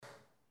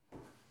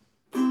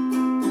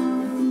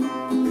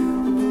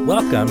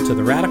Welcome to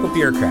The Radical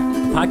Bureaucrat, a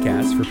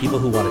podcast for people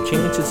who want to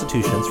change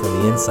institutions from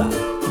the inside.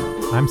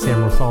 I'm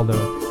Sam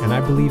Rosaldo, and I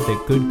believe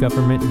that good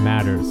government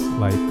matters,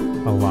 like,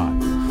 a lot.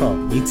 Oh,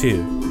 me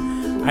too.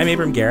 I'm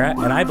Abram Guerra,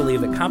 and I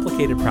believe that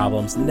complicated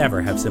problems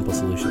never have simple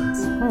solutions.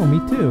 Oh, me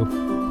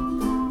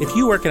too. If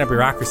you work in a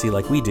bureaucracy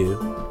like we do,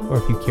 or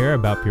if you care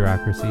about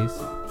bureaucracies,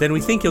 then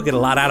we think you'll get a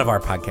lot out of our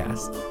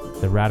podcast.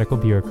 The Radical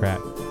Bureaucrat.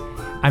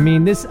 I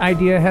mean, this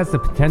idea has the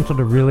potential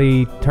to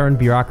really turn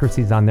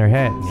bureaucracies on their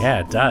heads.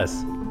 Yeah, it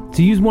does.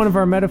 To use one of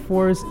our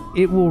metaphors,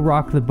 it will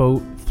rock the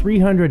boat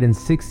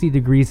 360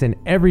 degrees in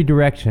every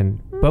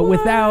direction, but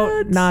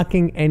without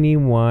knocking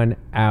anyone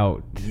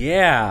out.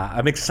 Yeah,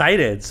 I'm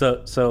excited.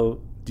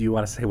 So do you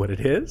want to say what it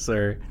is,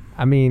 or?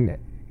 I mean,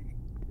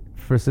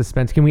 for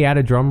suspense, can we add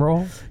a drum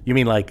roll? You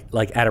mean like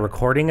add a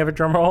recording of a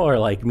drum roll, or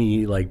like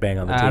me like bang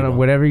on the table? I don't know,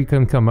 whatever you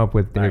can come up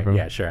with, Dave. Right,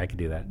 yeah, sure, I can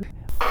do that.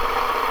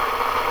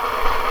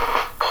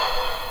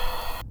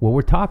 What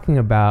we're talking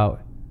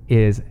about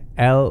is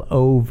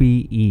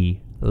LOVE,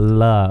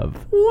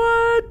 love.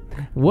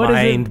 What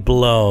Mind is it?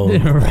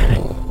 blown.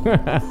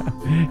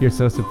 Right. You're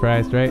so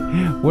surprised, right?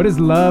 What does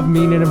love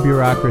mean in a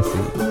bureaucracy?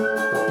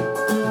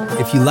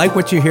 If you like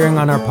what you're hearing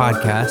on our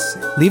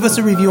podcast, leave us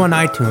a review on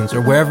iTunes or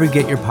wherever you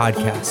get your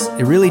podcasts.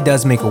 It really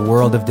does make a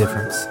world of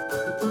difference.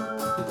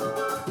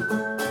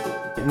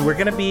 And we're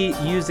going to be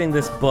using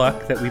this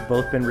book that we've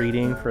both been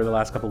reading for the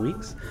last couple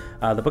weeks.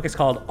 The book is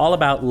called All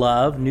About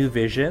Love, New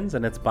Visions,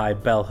 and it's by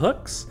Bell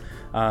Hooks,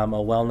 a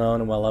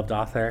well-known and well-loved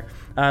author.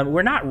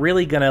 We're not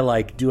really going to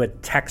like do a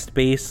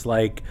text-based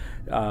like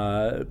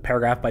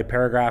paragraph by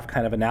paragraph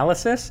kind of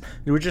analysis.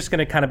 We're just going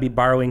to kind of be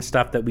borrowing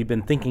stuff that we've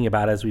been thinking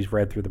about as we've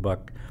read through the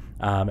book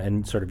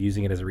and sort of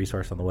using it as a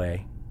resource on the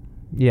way.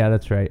 Yeah,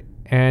 that's right.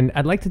 And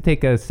I'd like to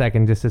take a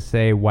second just to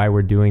say why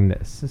we're doing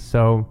this.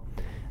 So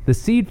the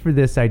seed for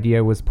this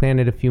idea was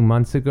planted a few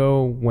months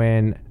ago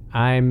when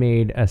I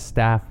made a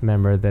staff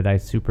member that I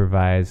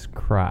supervise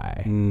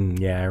cry.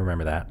 Yeah, I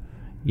remember that.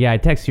 Yeah, I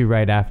texted you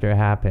right after it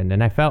happened,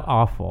 and I felt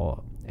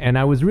awful. And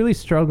I was really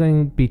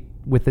struggling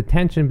with the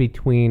tension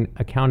between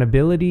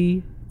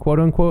accountability,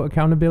 quote-unquote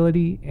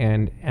accountability,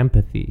 and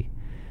empathy.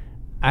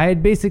 I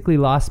had basically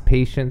lost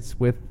patience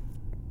with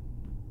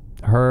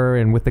her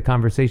and with the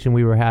conversation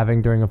we were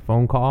having during a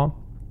phone call.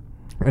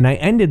 And I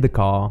ended the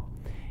call,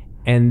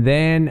 and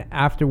then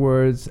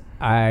afterwards,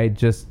 I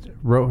just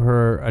wrote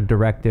her a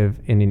directive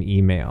in an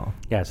email.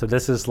 Yeah, so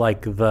this is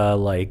like the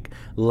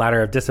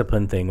ladder of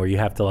discipline thing where you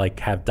have to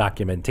like have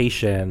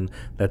documentation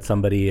that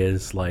somebody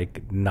is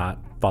like not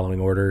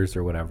following orders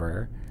or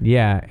whatever.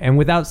 Yeah, and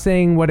without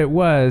saying what it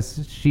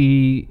was,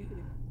 she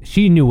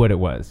knew what it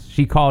was.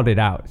 She called it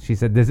out. She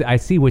said, I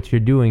see what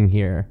you're doing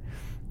here.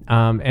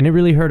 And it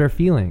really hurt her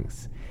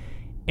feelings.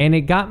 And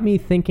it got me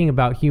thinking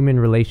about human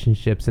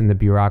relationships in the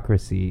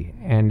bureaucracy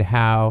and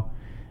how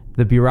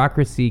the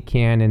bureaucracy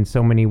can, in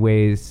so many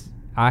ways,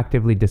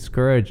 actively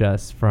discourage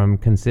us from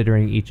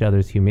considering each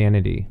other's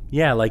humanity.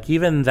 Yeah, like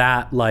even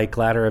that like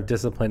ladder of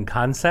discipline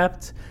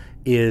concept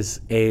is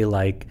a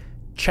like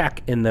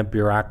check in the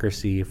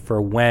bureaucracy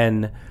for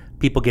when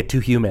people get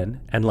too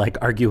human and like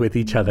argue with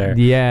each other.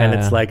 Yeah. And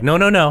it's like,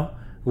 no.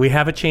 We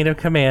have a chain of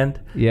command.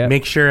 Yep.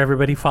 Make sure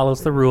everybody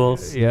follows the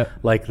rules. Yep.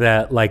 Like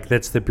that, like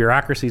that's the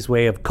bureaucracy's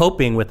way of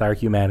coping with our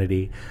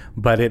humanity,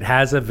 but it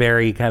has a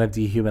very kind of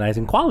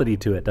dehumanizing quality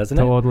to it, doesn't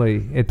it?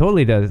 Totally. It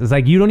totally does. It's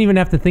like, you don't even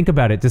have to think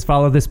about it. Just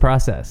follow this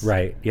process.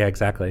 Right. Yeah,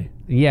 exactly.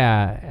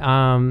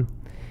 Yeah.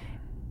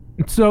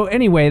 So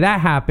anyway, that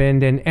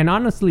happened. And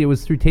honestly, it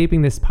was through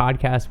taping this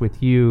podcast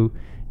with you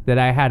that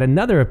I had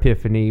another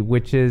epiphany,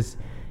 which is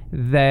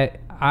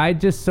that I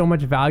just so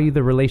much value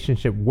the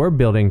relationship we're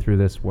building through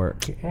this work.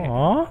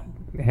 Aww.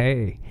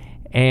 Hey.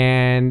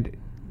 And,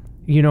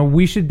 you know,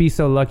 we should be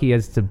so lucky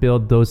as to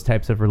build those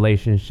types of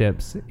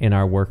relationships in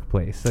our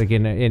workplace. Like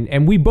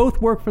and we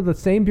both work for the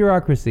same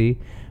bureaucracy,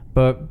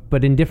 but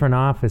in different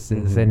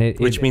offices. Mm-hmm. And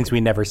Which means we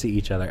never see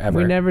each other ever.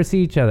 We never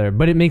see each other.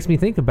 But it makes me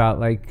think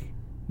about, like,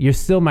 you're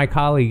still my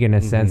colleague in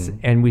a sense,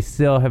 and we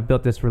still have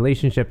built this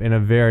relationship in a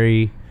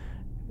very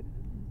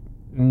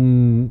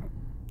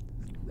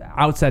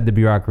outside the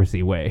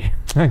bureaucracy way,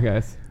 I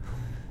guess.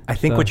 I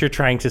think what you're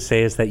trying to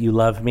say is that you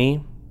love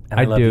me, and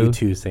I love do. you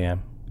too,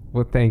 Sam.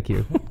 Well, thank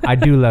you. I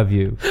do love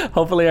you.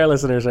 Hopefully our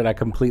listeners are not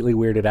completely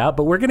weirded out,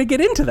 but we're going to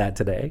get into that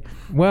today.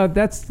 Well,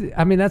 that's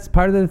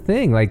part of the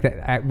thing. Like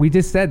we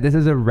just said, this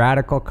is a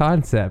radical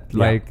concept. Yeah.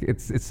 Like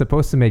it's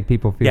supposed to make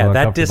people feel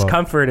uncomfortable. That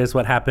discomfort is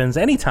what happens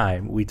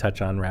anytime we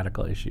touch on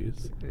radical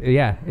issues.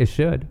 Yeah, it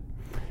should.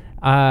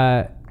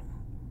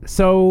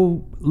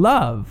 So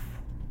love.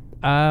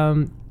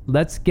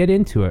 Let's get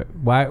into it.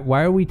 Why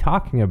are we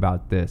talking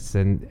about this,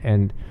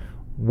 and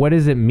what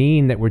does it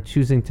mean that we're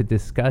choosing to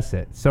discuss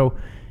it? So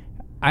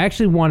I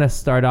actually want to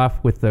start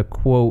off with a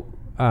quote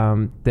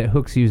that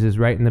Hooks uses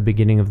right in the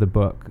beginning of the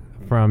book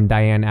from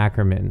Diane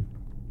Ackerman.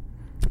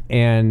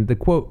 And the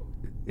quote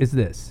is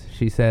this.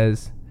 She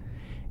says,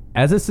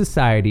 "As a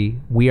society,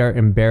 we are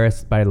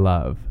embarrassed by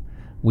love.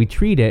 We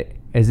treat it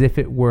as if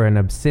it were an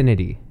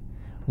obscenity.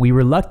 We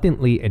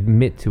reluctantly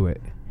admit to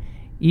it.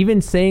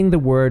 Even saying the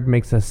word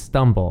makes us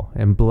stumble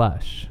and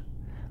blush.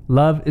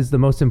 Love is the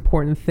most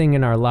important thing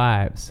in our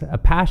lives, a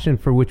passion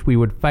for which we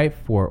would fight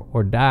for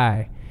or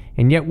die,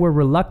 and yet we're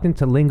reluctant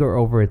to linger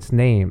over its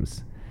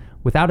names.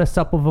 Without a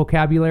supple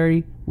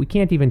vocabulary, we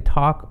can't even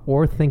talk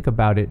or think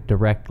about it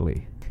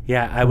directly.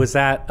 Yeah, I was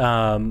at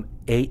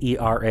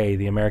AERA,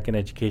 the American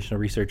Educational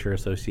Researcher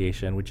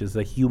Association, which is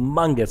a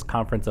humongous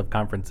conference of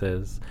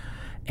conferences.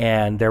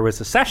 And there was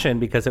a session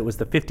because it was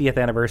the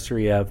 50th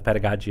anniversary of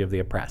Pedagogy of the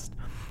Oppressed,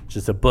 which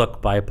is a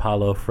book by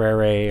Paulo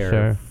Freire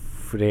or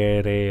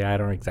Freire. I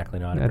don't exactly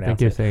know how to pronounce it. I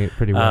think you're saying it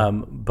pretty well.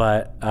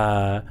 But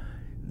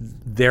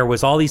there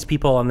was all these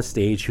people on the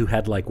stage who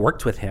had like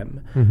worked with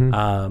him,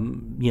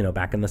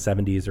 back in the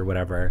 70s or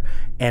whatever.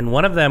 And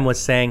one of them was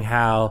saying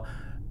how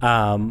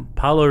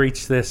Paulo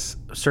reached this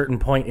certain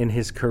point in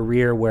his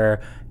career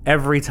where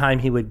every time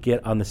he would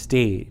get on the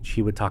stage,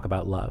 he would talk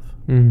about love.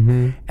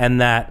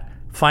 And that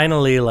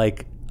finally,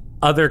 like,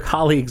 other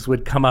colleagues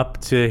would come up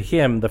to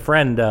him, the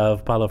friend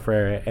of Paulo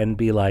Freire, and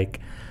be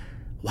like,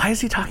 why is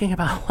he talking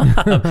about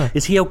love?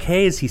 Is he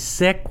okay? Is he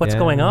sick? What's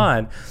going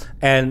on?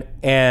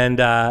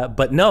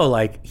 But no,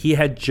 like, he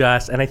had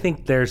just, and I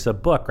think there's a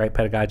book, right,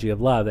 Pedagogy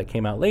of Love, that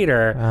came out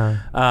later,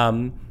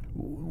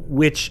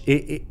 which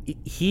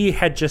he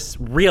had just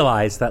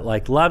realized that,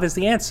 like, love is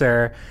the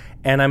answer,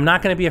 and I'm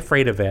not going to be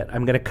afraid of it.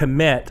 I'm going to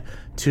commit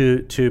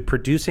to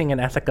producing an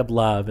ethic of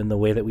love in the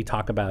way that we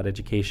talk about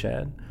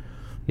education.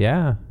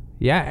 Yeah,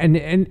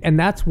 and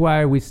that's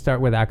why we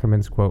start with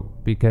Ackerman's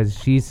quote, because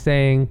she's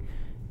saying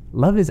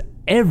love is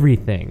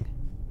everything,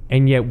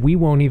 and yet we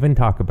won't even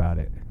talk about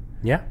it.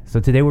 Yeah. So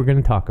today we're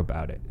going to talk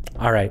about it.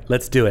 All right,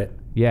 let's do it.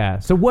 Yeah.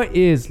 So what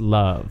is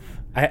love?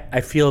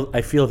 I feel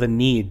the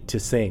need to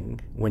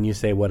sing when you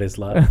say what is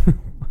love.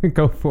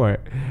 Go for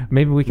it.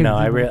 Maybe we can. No,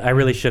 I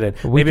really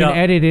shouldn't. We Maybe can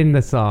edit in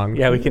the song.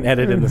 Yeah, we can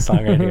edit in the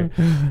song right here.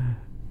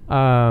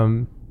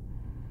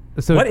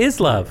 So what is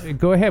love?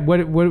 Go ahead. What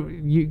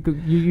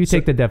you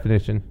take the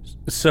definition.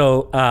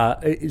 So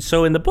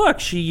in the book,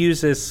 she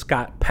uses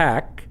Scott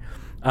Peck,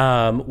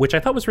 which I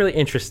thought was really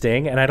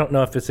interesting, and I don't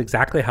know if it's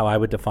exactly how I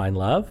would define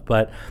love,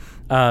 but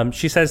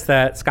she says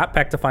that Scott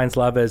Peck defines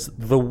love as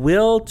the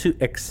will to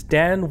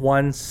extend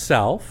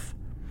oneself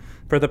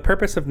for the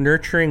purpose of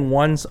nurturing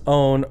one's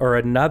own or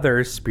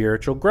another's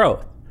spiritual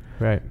growth.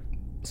 Right.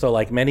 So,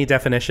 like many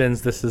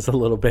definitions, this is a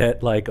little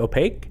bit like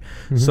opaque.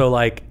 So,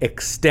 like,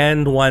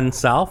 extend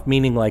oneself,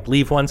 meaning like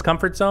leave one's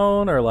comfort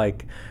zone or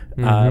like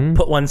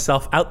put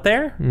oneself out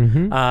there.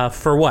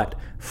 For what?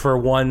 For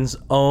one's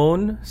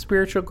own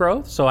spiritual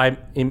growth. So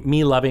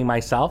me loving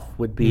myself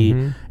would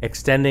be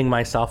extending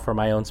myself for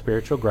my own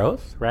spiritual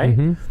growth, right?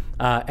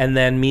 And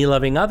then me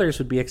loving others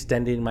would be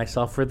extending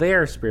myself for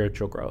their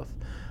spiritual growth.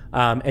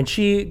 And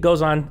she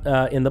goes on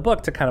in the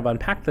book to kind of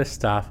unpack this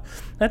stuff.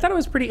 And I thought it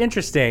was pretty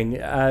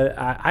interesting.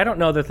 I don't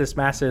know that this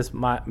matches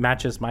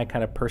my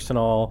kind of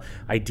personal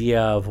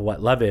idea of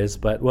what love is,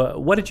 but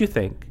what did you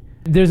think?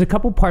 There's a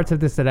couple parts of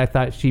this that I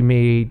thought she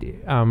made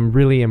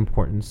really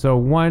important. So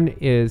one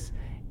is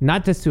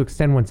not just to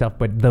extend oneself,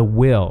 but the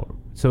will.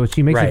 So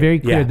she makes it very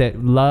clear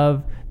that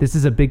love, this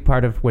is a big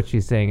part of what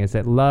she's saying, is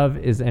that love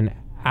is an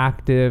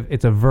active,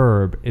 it's a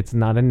verb, it's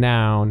not a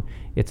noun,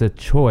 it's a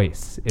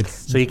choice.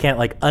 So you can't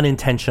like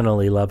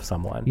unintentionally love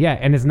someone. Yeah,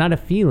 and it's not a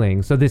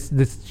feeling. So this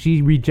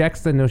she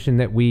rejects the notion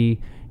that we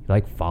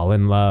like fall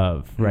in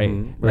love, right?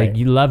 Like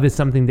love is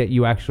something that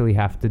you actually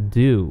have to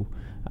do.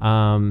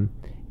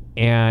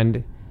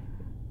 And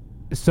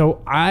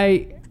so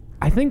I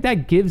think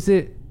that gives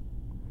it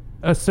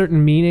a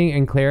certain meaning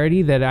and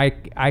clarity that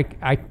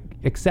I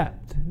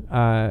accept.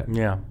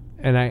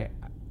 And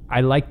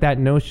I like that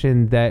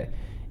notion that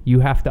you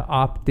have to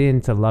opt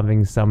into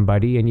loving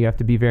somebody and you have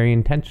to be very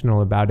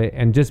intentional about it.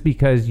 And just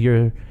because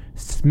you're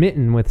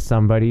smitten with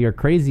somebody or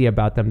crazy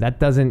about them, that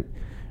doesn't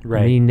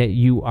mean that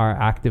you are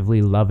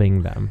actively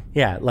loving them.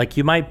 Yeah, like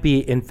you might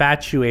be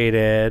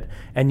infatuated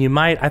and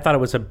I thought it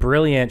was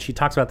she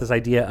talks about this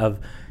idea of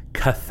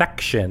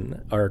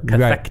cathextion or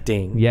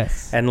cathecting.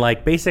 Yes. And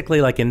like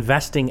basically like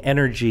investing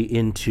energy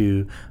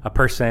into a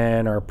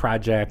person or a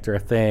project or a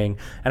thing.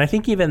 And I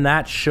think even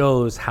that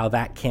shows how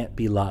that can't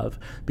be love,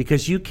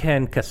 because you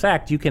can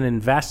cathect, you can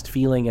invest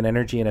feeling and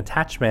energy and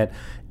attachment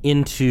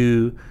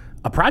into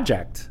a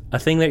project, a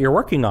thing that you're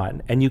working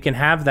on, and you can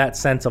have that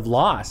sense of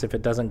loss if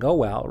it doesn't go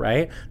well,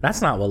 right?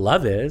 That's not what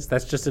love is.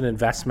 That's just an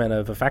investment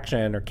of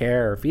affection or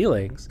care or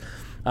feelings.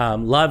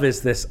 Love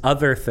is this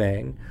other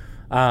thing.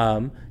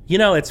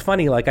 It's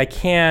funny, like I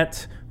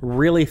can't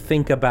really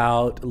think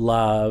about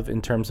love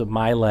in terms of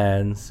my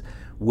lens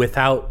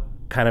without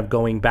kind of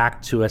going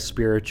back to a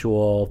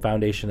spiritual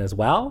foundation as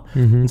well.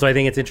 And so I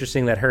think it's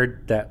interesting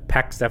that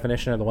Peck's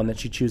definition, or the one that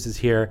she chooses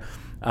here,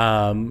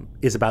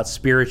 is about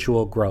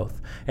spiritual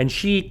growth. And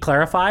she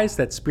clarifies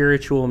that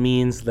spiritual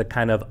means the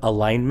kind of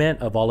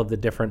alignment of all of the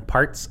different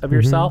parts of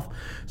yourself.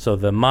 So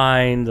the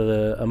mind,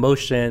 the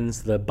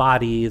emotions, the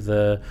body,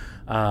 the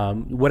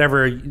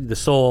the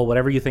soul,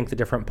 whatever you think the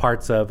different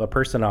parts of a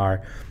person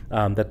are,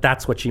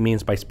 that's what she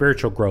means by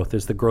spiritual growth,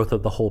 is the growth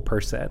of the whole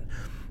person.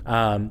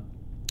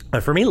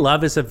 For me,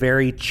 love is a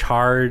very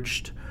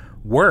charged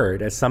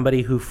word. As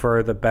somebody who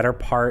for the better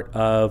part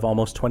of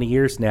almost 20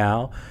 years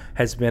now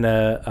has been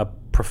a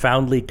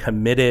profoundly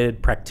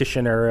committed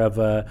practitioner of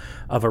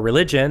a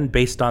religion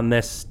based on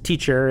this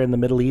teacher in the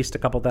Middle East a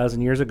couple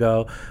thousand years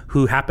ago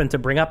who happened to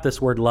bring up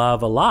this word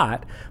love a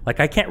lot. Like,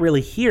 I can't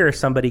really hear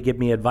somebody give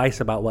me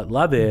advice about what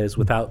love is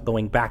without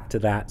going back to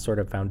that sort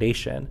of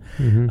foundation.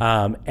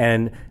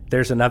 And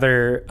there's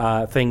another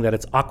thing that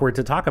it's awkward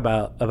to talk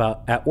about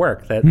at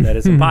work that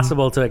is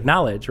impossible to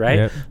acknowledge, right?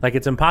 Yep. Like,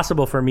 it's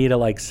impossible for me to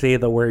like say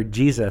the word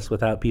Jesus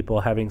without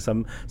people having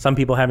some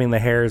people having the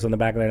hairs on the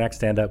back of their neck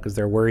stand up because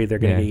they're worried they're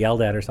going to get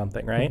yelled at or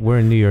something, right? We're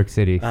in New York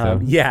City. So.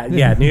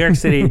 New York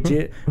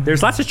City.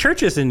 There's lots of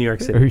churches in New York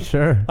City.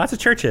 Sure. Lots of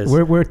churches.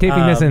 We're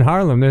taping this in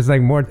Harlem. There's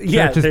like more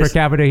churches per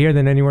capita here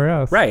than anywhere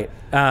else. Right.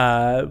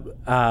 I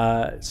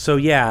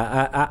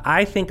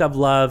think of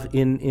love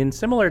in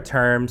similar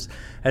terms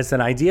as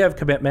an idea of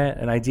commitment,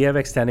 an idea of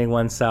extending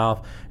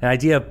oneself, an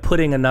idea of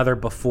putting another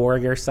before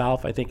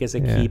yourself, I think is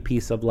a key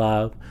piece of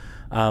love.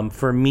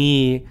 For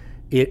me,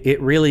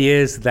 it really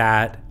is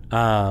that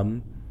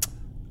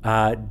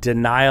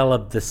denial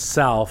of the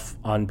self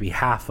on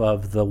behalf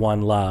of the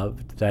one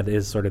loved that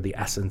is sort of the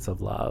essence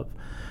of love.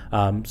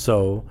 I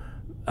don't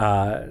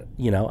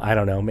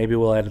know, maybe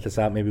we'll edit this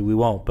out, maybe we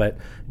won't, but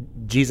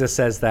Jesus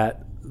says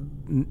that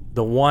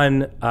the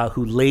one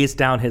who lays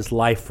down his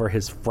life for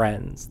his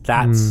friends,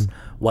 that's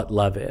what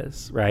love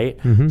is, right?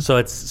 So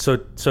it's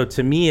so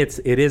to me it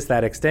is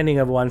that extending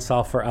of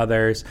oneself for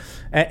others.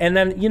 And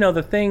then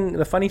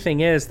the funny thing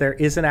is there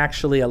isn't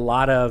actually a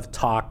lot of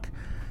talk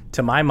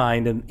to my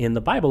mind in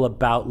the Bible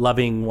about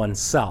loving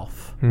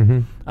oneself.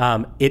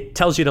 It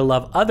tells you to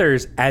love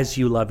others as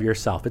you love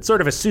yourself. It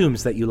sort of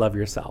assumes that you love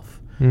yourself.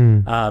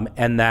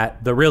 And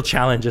that the real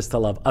challenge is to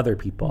love other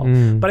people.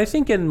 But I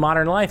think in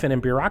modern life and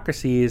in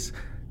bureaucracies,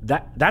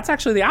 that's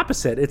actually the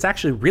opposite. It's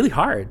actually really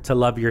hard to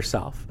love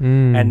yourself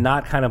and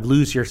not kind of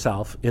lose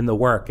yourself in the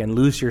work and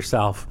lose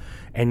yourself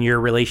and your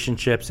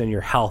relationships and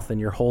your health and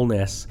your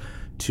wholeness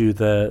to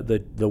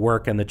the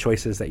work and the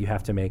choices that you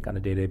have to make on a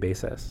day-to-day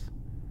basis.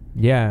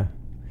 Yeah,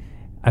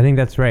 I think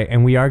that's right.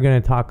 And we are going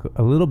to talk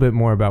a little bit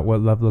more about what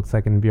love looks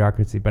like in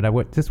bureaucracy, but I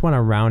just want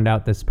to round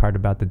out this part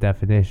about the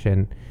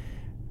definition.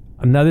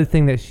 Another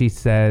thing that she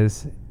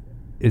says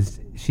is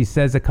she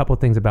says a couple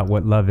things about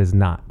what love is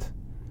not.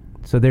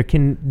 So there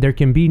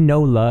can be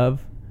no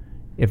love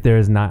if there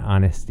is not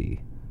honesty,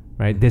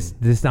 right?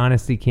 This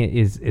honesty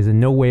is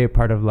in no way a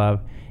part of love,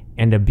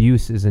 and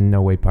abuse is in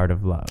no way part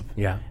of love.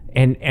 Yeah.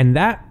 And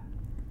that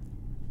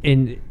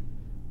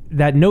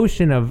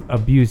notion of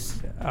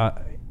abuse,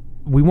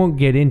 we won't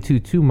get into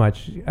too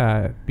much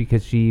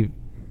because she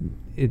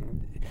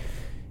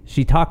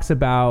talks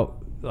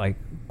about like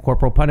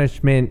corporal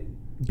punishment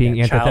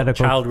being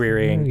antithetical, child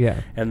rearing,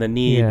 and the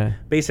need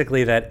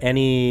basically that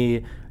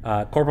any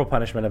corporal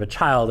punishment of a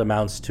child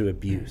amounts to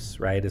abuse,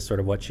 right? Is sort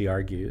of what she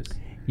argues.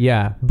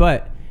 Yeah,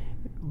 but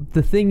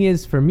the thing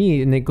is for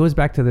me, and it goes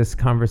back to this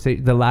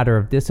conversation, the ladder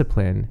of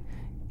discipline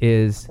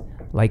is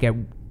like at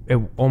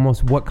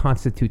almost what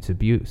constitutes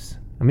abuse.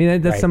 I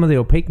mean, that's some of the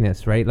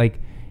opaqueness, right? Like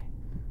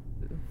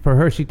for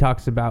her, she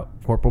talks about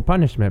corporal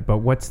punishment,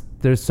 but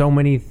there's so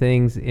many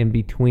things in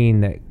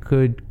between that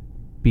could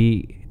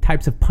be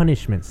types of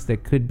punishments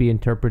that could be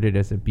interpreted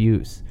as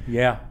abuse.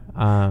 Yeah.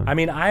 I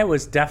mean, I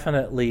was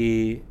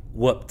definitely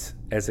whooped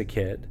as a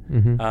kid.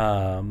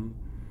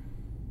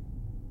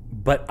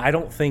 But I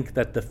don't think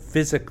that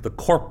the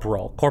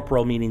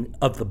corporal meaning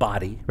of the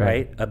body,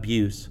 right?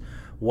 Abuse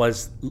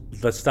was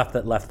the stuff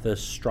that left the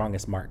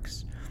strongest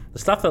marks. The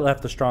stuff that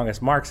left the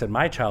strongest marks in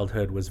my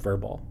childhood was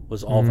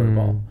all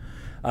verbal.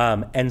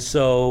 And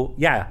so,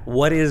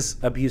 what is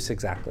abuse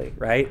exactly,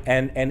 right?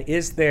 And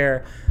is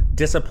there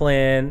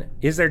discipline,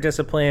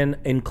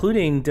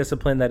 including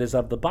discipline that is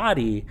of the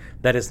body,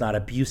 that is not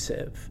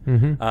abusive?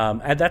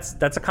 And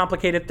that's a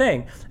complicated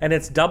thing. And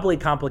it's doubly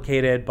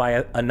complicated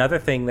by another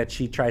thing that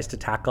she tries to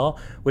tackle,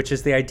 which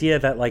is the idea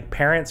that like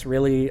parents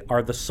really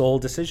are the sole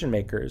decision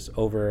makers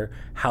over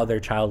how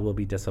their child will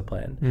be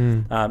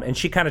disciplined. And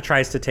she kind of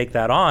tries to take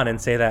that on and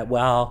say that,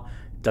 well,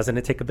 doesn't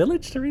it take a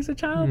village to raise a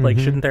child? Like,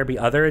 shouldn't there be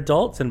other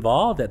adults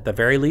involved at the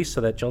very least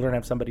so that children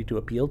have somebody to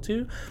appeal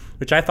to?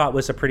 Which I thought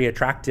was a pretty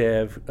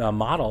attractive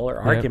model or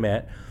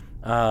argument.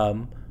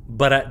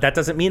 But that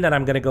doesn't mean that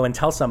I'm going to go and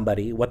tell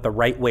somebody what the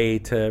right way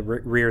to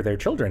rear their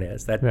children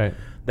is.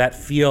 That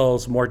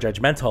feels more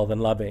judgmental than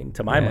loving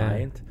to my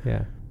mind.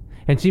 Yeah.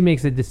 And she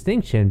makes a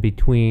distinction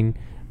between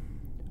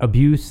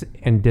abuse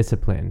and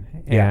discipline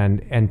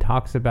and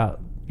talks about,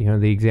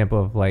 the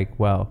example of like,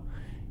 well,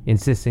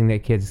 insisting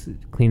that kids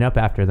clean up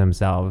after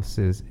themselves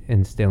is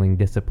instilling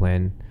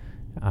discipline.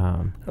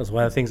 That was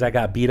one of the things I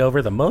got beat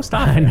over the most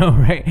often. I know,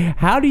 right?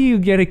 How do you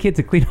get a kid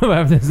to clean up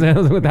after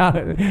themselves without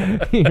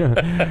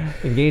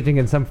engaging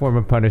in some form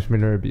of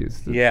punishment or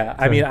abuse?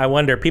 I mean, I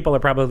wonder, people are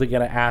probably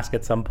going to ask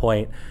at some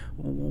point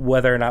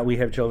whether or not we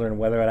have children,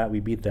 whether or not we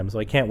beat them. So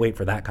I can't wait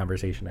for that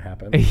conversation to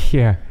happen.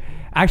 Yeah.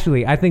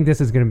 Actually, I think this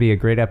is going to be a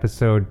great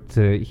episode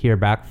to hear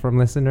back from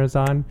listeners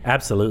on.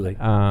 Absolutely.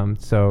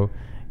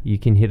 you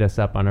can hit us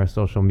up on our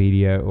social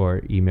media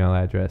or email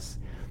address.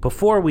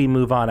 Before we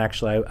move on,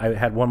 actually, I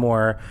had one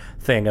more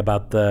thing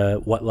about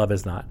the what love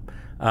is not.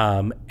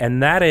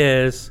 And that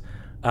is,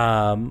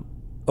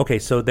 okay,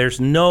 so there's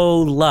no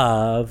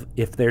love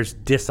if there's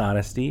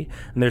dishonesty,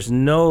 and there's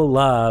no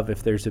love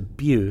if there's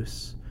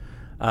abuse.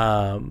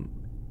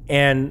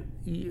 And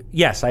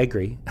yes, I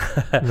agree.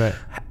 Right.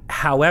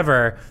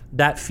 However,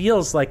 that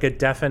feels like a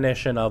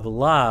definition of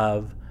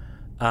love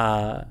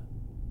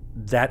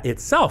that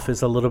itself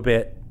is a little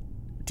bit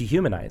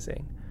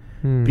dehumanizing,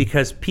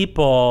 because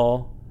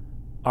people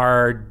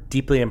are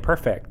deeply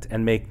imperfect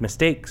and make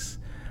mistakes,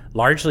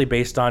 largely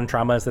based on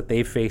traumas that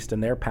they've faced in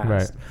their past.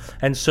 Right.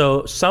 And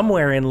so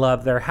somewhere in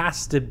love, there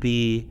has to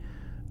be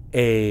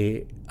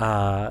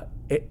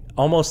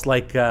almost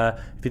like,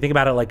 if you think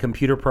about it like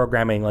computer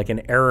programming, like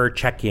an error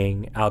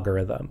checking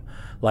algorithm.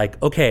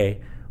 Like,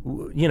 okay,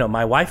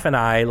 my wife and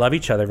I love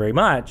each other very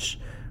much,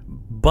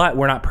 but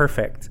we're not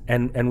perfect.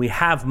 And we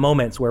have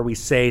moments where we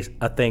say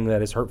a thing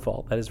that is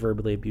hurtful, that is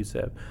verbally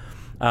abusive.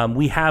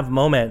 We have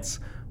moments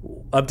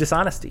of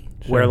dishonesty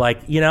where I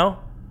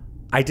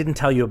didn't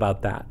tell you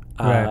about that.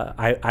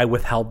 Right. I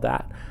withheld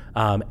that.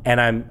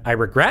 And I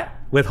regret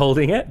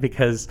withholding it,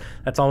 because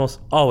that's almost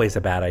always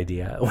a bad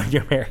idea when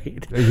you're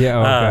married. Yeah.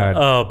 Oh God.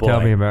 Oh boy.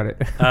 Tell me about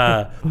it.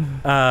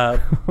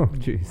 Oh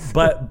jeez.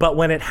 But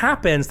when it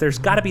happens, there's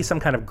got to be some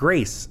kind of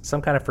grace, some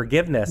kind of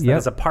forgiveness that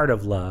is a part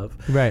of love.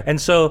 Right.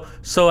 And so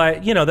I,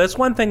 that's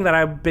one thing that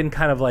I've been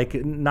kind of like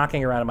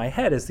knocking around in my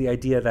head, is the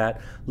idea that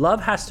love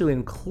has to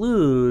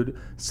include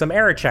some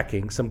error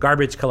checking, some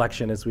garbage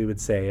collection, as we would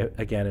say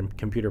again in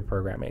computer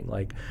programming.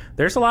 Like,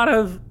 there's a lot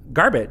of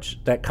garbage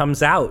that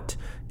comes out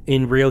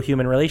in real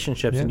human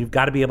relationships, and you've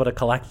got to be able to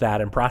collect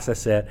that and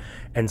process it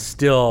and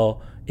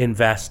still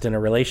invest in a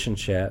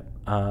relationship.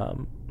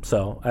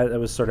 So it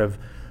was sort of,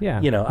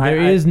 it's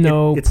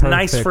perfect.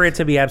 nice for it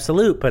to be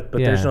absolute, but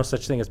there's no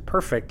such thing as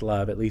perfect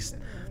love, at least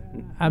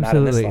absolutely. not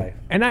in this life.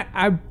 And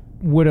I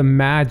would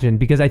imagine,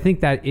 because I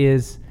think that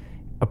is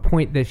a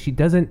point that she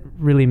doesn't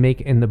really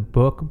make in the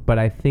book, but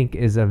I think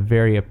is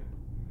very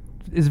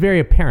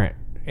apparent.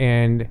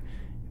 And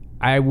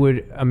I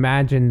would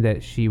imagine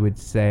that she would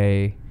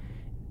say,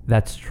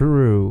 that's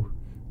true,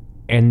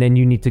 and then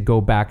you need to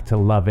go back to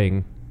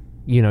loving.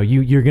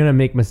 You're gonna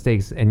make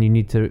mistakes, and you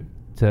need to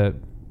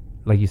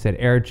like you said,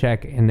 error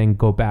check, and then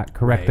go back,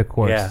 correct the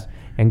course,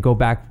 and go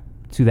back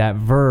to that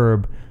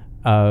verb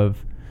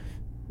of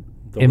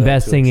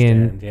investing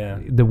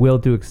in the will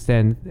to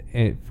extend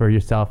it for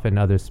yourself and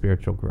others'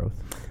 spiritual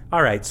growth.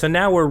 All right, so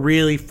now we're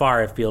really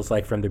far, it feels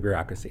like, from the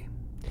bureaucracy.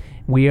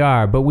 We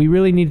are, but we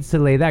really needed to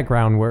lay that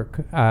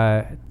groundwork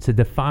to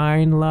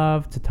define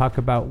love, to talk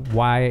about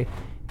why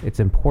it's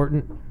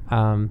important,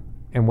 and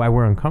why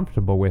we're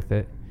uncomfortable with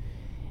it.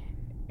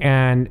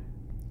 And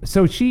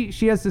so she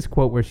has this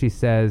quote where she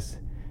says,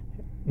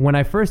 "When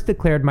I first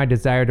declared my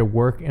desire to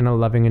work in a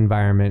loving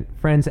environment,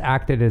 friends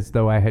acted as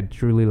though I had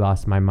truly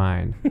lost my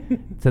mind.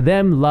 To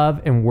them,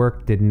 love and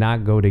work did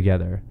not go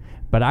together.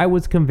 But I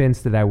was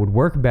convinced that I would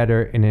work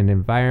better in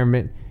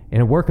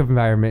a work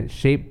environment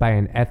shaped by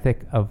an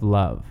ethic of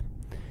love."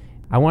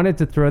 I wanted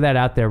to throw that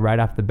out there right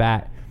off the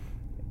bat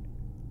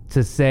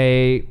to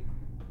say,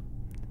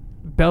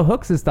 Bell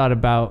Hooks has thought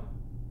about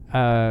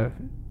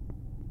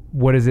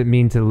what does it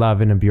mean to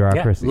love in a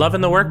bureaucracy? Love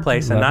in the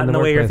workplace, and not in the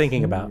way you're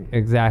thinking about.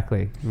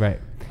 Exactly, right.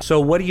 So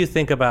what do you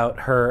think about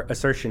her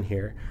assertion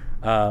here?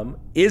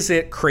 Is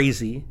it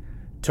crazy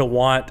to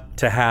want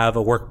to have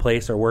a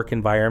workplace or work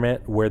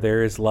environment where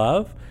there is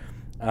love?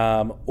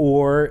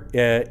 Or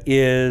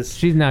is...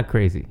 She's not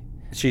crazy.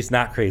 She's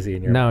not crazy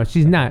in your No, mind.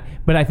 she's not.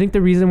 But I think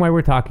the reason why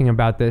we're talking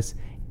about this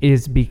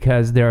is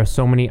because there are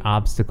so many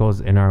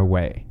obstacles in our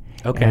way.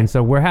 Okay. And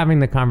so we're having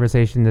the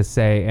conversation to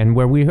say, and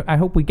where I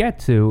hope we get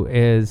to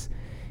is,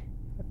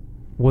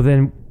 well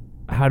then,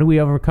 how do we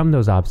overcome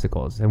those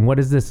obstacles? And what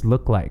does this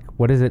look like?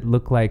 What does it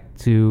look like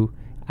to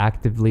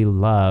actively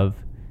love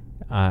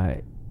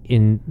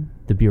in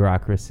the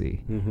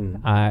bureaucracy?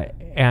 Mm-hmm.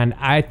 And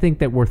I think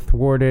that we're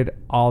thwarted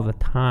all the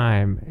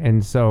time.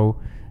 And so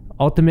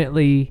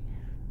ultimately,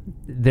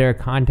 there are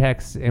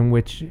contexts in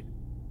which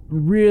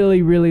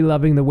really, really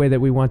loving the way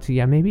that we want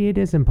to, maybe it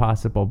is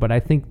impossible, but I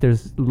think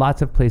there's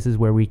lots of places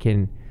where we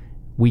can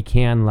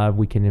love,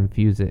 we can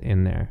infuse it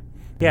in there.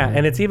 Yeah,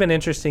 and it's even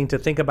interesting to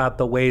think about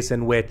the ways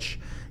in which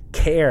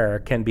care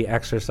can be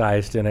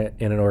exercised in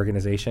an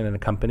organization, in a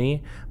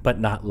company, but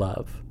not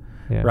love,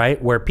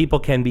 right? Where people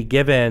can be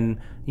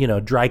given,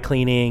 dry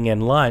cleaning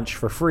and lunch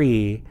for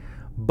free,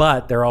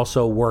 but they're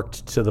also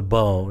worked to the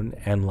bone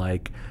and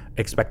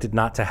expected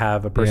not to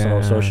have a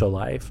personal social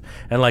life.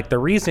 And the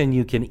reason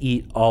you can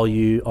eat all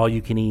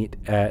you can eat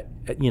at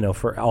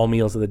for all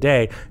meals of the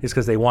day is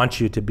because they want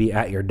you to be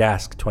at your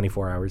desk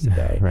 24 hours a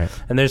day. Right.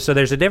 And there's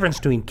a difference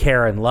between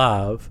care and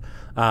love.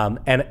 And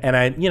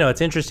I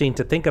it's interesting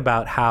to think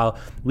about how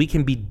we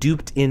can be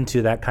duped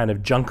into that kind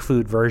of junk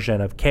food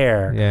version of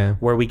care,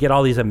 where we get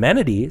all these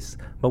amenities,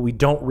 but we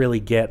don't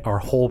really get our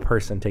whole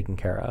person taken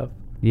care of.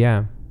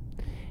 Yeah.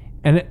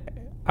 And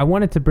I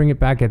wanted to bring it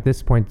back at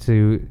this point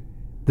to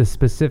the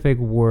specific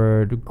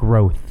word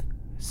growth,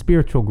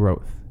 spiritual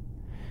growth.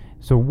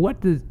 So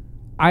what does...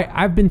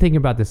 I've been thinking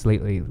about this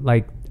lately.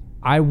 Like,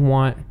 I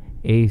want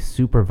a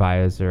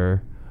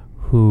supervisor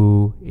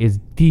who is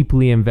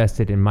deeply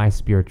invested in my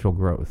spiritual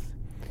growth.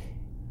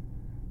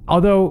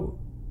 Although,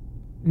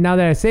 now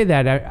that I say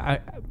that,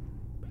 I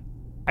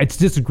it's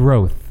just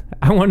growth.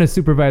 I want a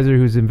supervisor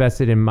who's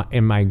invested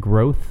in my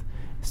growth,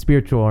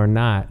 spiritual or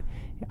not.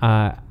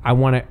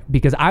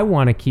 Because I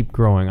want to keep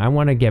growing. I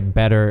want to get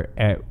better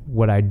at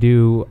what I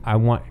do. I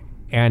want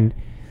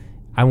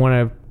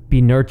to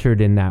be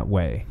nurtured in that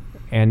way.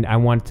 And I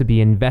want to be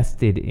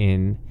invested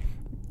in,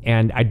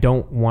 and I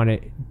don't want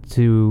it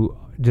to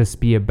just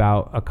be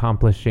about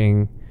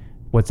accomplishing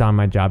what's on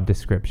my job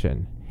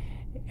description.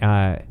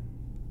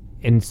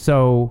 And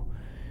so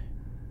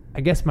I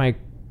guess my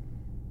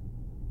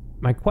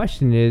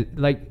question is,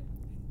 like,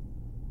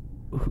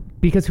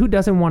 because who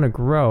doesn't want to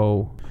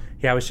grow?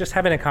 Yeah, I was just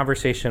having a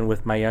conversation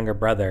with my younger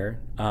brother.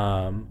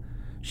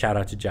 Shout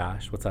out to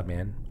Josh. What's up,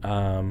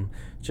 man?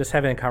 Just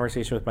having a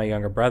conversation with my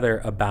younger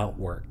brother about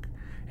work.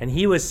 And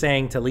he was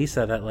saying to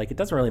Lisa that, like, it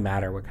doesn't really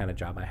matter what kind of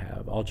job I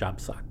have. All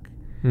jobs suck.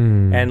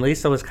 And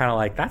Lisa was kind of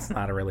like, that's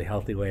not a really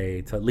healthy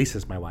way to...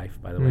 Lisa's my wife,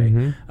 by the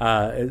way.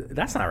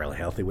 That's not a really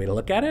healthy way to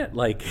look at it.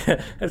 Like,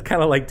 it's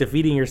kind of like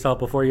defeating yourself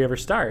before you ever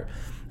start.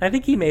 I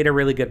think he made a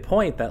really good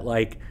point that,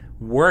 like,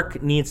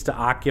 work needs to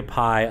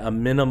occupy a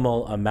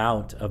minimal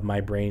amount of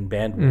my brain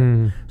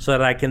bandwidth so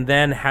that I can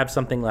then have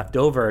something left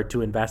over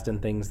to invest in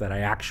things that I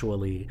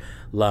actually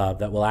love,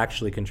 that will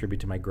actually contribute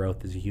to my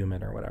growth as a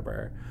human or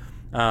whatever.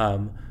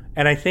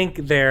 And I think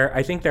there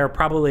are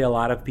probably a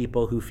lot of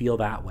people who feel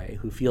that way,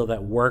 who feel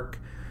that work,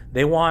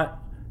 they want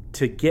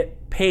to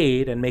get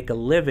paid and make a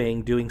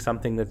living doing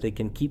something that they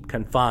can keep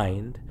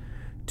confined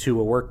to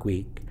a work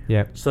week.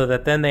 Yep. So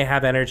that then they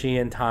have energy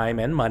and time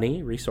and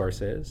money,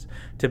 resources,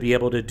 to be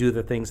able to do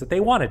the things that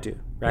they want to do,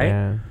 right?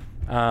 Yeah.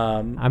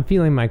 I'm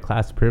feeling my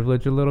class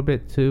privilege a little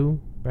bit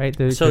too, right?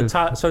 So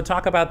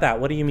talk about that.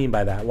 What do you mean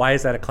by that? Why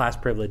is that a class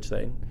privilege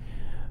thing?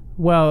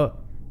 Well,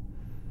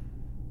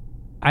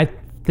 I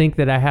think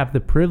that I have the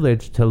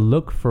privilege to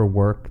look for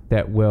work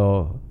that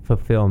will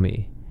fulfill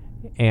me.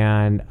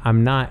 And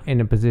I'm not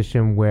in a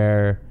position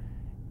where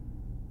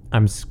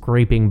I'm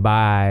scraping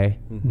by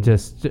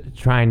just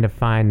trying to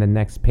find the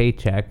next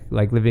paycheck,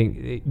 like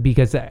living,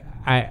 because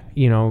I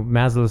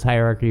Maslow's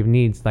hierarchy of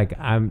needs, like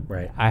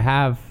I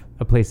have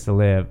a place to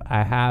live,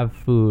 I have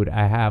food,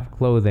 I have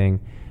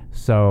clothing,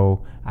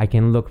 so I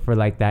can look for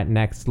like that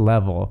next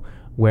level.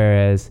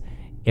 Whereas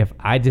if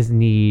I just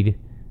need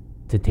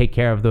to take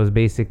care of those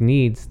basic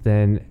needs,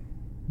 then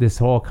this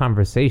whole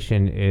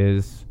conversation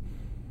is...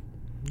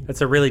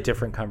 It's a really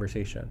different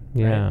conversation.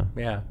 Yeah.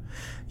 Right?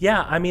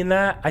 Yeah. I mean,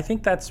 I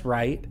think that's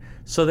right.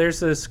 So there's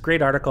this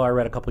great article I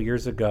read a couple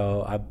years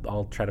ago.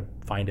 I'll try to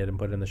find it and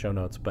put it in the show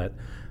notes, but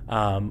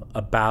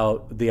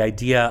about the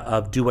idea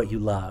of do what you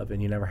love and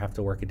you never have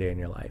to work a day in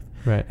your life.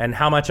 Right. And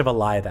how much of a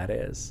lie that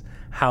is.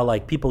 How,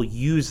 like, people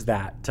use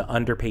that to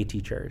underpay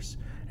teachers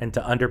and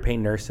to underpay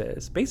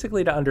nurses,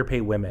 basically to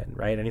underpay women,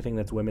 right? Anything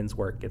that's women's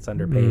work gets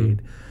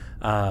underpaid.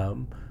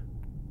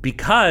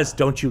 Because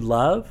don't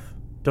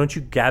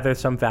you gather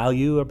some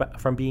value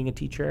from being a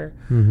teacher?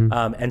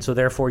 And so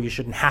therefore you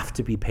shouldn't have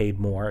to be paid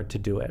more to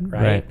do it,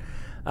 right?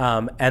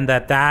 And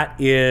that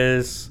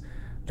is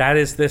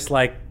this,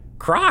 like,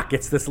 crock,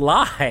 it's this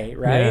lie,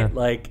 right? Yeah.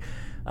 Like,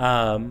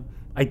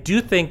 I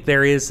do think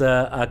there is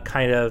a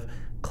kind of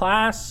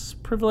class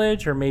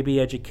privilege or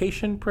maybe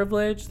education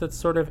privilege that's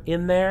sort of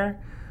in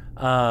there.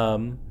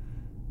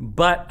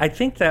 But I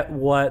think that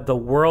what the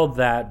world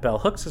that Bell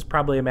Hooks is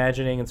probably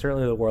imagining, and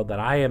certainly the world that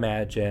I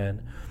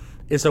imagine,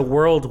 is a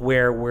world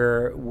where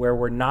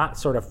we're not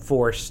sort of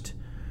forced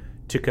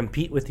to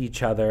compete with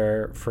each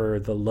other for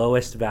the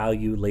lowest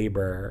value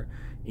labor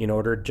in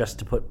order just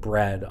to put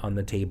bread on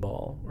the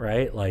table,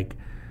 right? Like,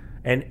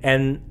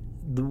 and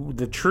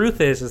the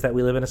truth is that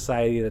we live in a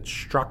society that's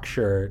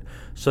structured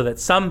so that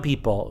some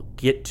people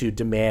get to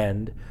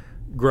demand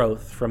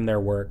growth from their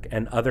work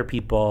and other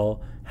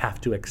people have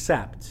to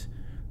accept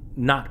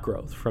not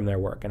growth from their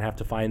work and have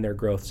to find their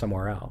growth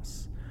somewhere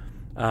else.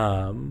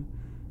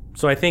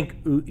 So I think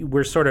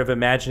we're sort of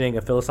imagining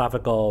a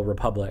philosophical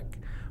republic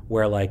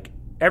where, like,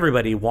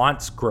 everybody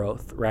wants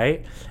growth,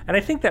 right? And I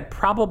think that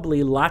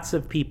probably lots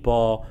of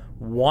people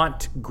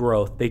want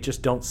growth. They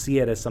just don't see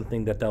it as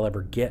something that they'll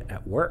ever get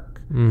at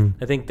work.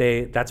 I think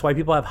that's why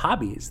people have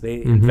hobbies.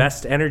 They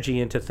invest energy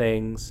into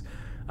things.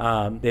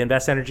 They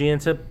invest energy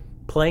into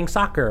playing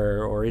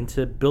soccer or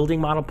into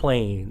building model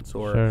planes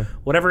or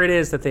whatever it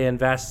is that they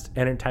invest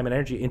time and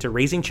energy into,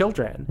 raising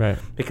children, right?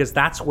 Because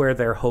that's where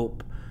their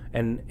hope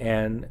and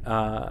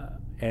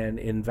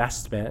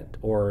investment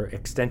or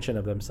extension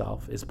of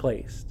themselves is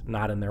placed,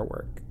 not in their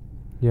work.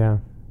 Yeah.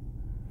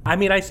 I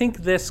mean, I think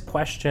this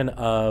question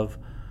of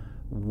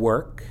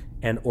work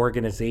and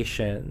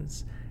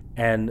organizations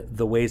and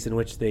the ways in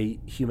which they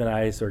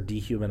humanize or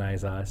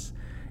dehumanize us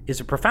is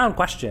a profound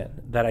question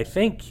that I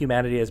think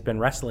humanity has been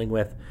wrestling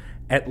with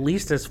at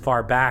least as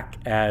far back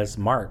as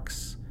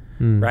Marx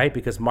right?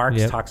 Because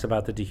Marx talks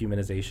about the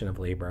dehumanization of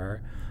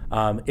labor.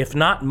 If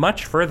not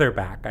much further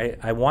back,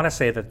 I want to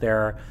say that there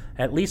are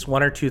at least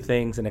one or two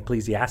things in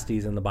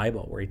Ecclesiastes in the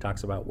Bible where he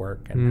talks about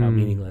work and how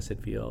meaningless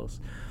it feels.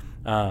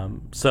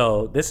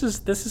 So this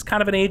is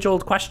kind of an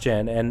age-old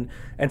question,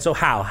 and so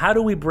how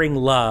do we bring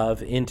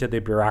love into the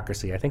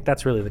bureaucracy? I think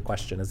that's really the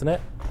question, isn't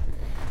it?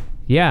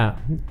 Yeah,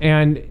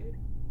 and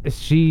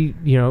she,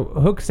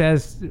 Hooks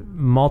has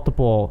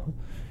multiple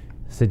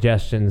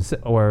suggestions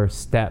or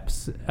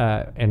steps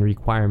and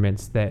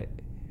requirements that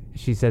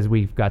she says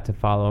we've got to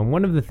follow. And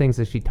one of the things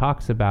that she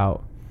talks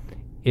about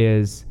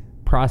is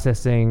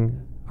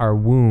processing our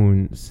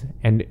wounds.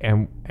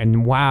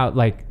 And wow,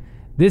 like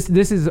this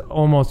is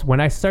almost, when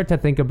I start to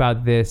think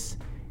about this,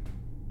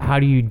 how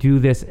do you do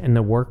this in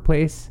the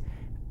workplace?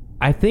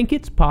 I think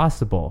it's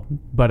possible,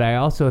 but I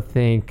also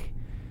think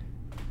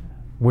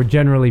we're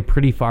generally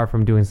pretty far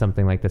from doing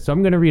something like this. So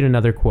I'm going to read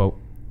another quote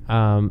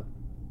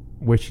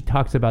where she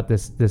talks about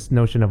this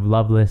notion of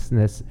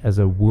lovelessness as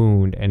a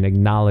wound and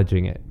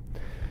acknowledging it.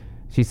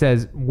 She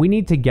says, we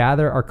need to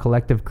gather our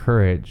collective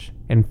courage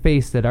and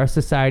face that our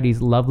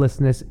society's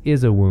lovelessness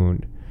is a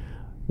wound.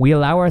 We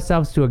allow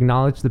ourselves to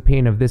acknowledge the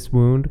pain of this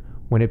wound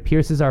when it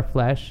pierces our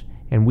flesh,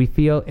 and we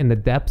feel in the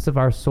depths of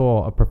our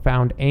soul a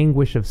profound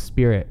anguish of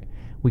spirit.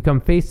 We come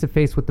face to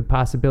face with the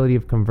possibility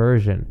of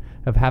conversion,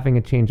 of having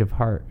a change of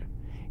heart.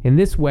 In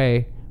this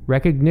way,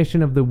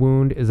 recognition of the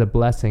wound is a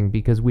blessing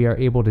because we are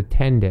able to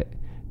tend it,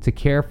 to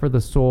care for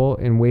the soul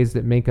in ways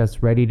that make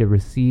us ready to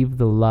receive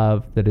the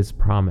love that is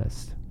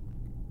promised.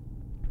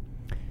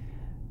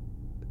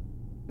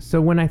 So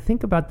when I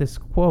think about this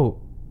quote,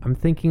 I'm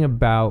thinking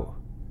about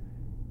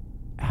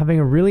having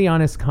a really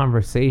honest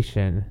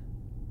conversation,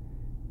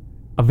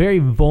 a very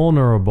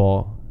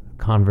vulnerable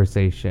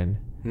conversation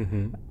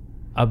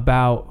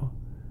about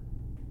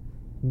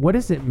what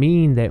does it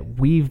mean that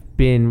we've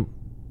been,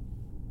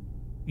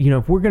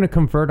 if we're going to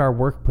convert our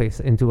workplace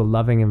into a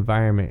loving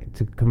environment,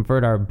 to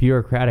convert our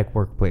bureaucratic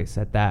workplace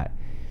at that,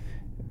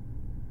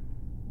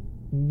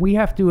 we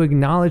have to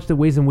acknowledge the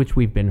ways in which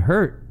we've been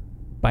hurt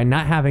by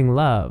not having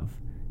love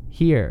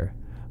here,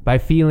 by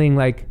feeling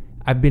like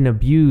I've been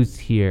abused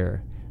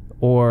here,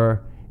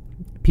 or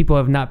people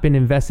have not been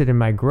invested in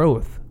my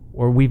growth,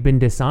 or we've been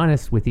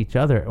dishonest with each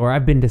other, or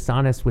I've been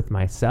dishonest with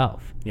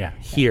myself. Yeah,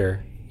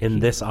 here in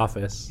this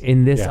office.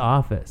 In this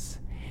office.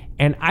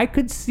 And I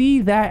could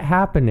see that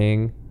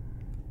happening.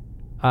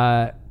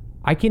 I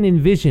can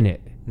envision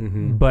it,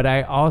 but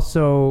I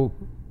also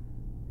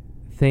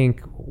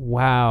think,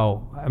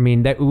 wow, I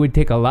mean, that would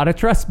take a lot of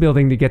trust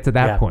building to get to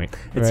that point.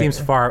 It seems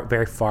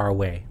very far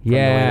away from the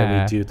way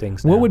that we do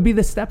things now. What would be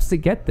the steps to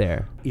get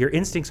there? Your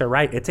instincts are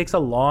right. It takes a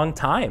long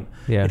time.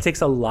 Yeah. It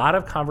takes a lot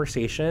of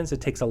conversations. It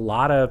takes a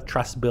lot of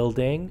trust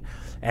building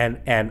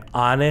and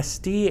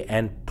honesty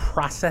and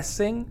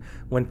processing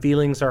when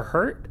feelings are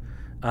hurt.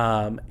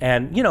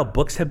 And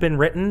books have been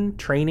written,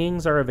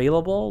 trainings are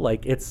available.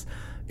 Like it's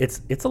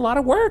a lot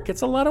of work.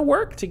 It's a lot of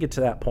work to get to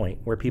that point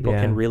where people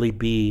can really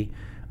be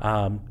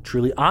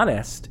truly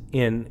honest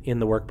in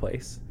the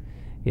workplace.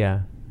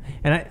 Yeah.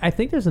 And I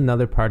think there's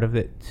another part of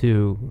it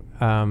too,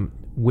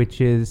 which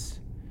is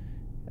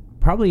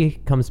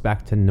probably comes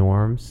back to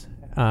norms.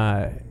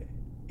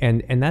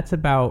 And that's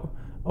about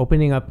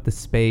opening up the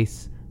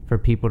space for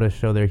people to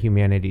show their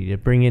humanity, to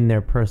bring in their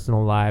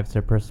personal lives,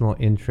 their personal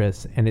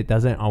interests. And it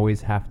doesn't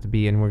always have to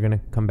be, and we're going to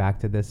come back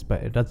to this,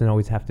 but it doesn't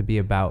always have to be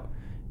about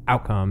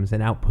outcomes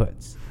and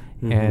outputs.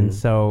 And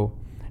so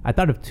I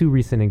thought of two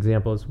recent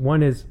examples.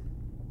 One is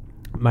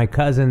my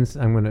cousins.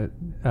 I'm going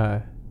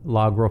to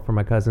log roll for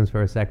my cousins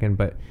for a second,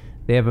 but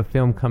they have a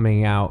film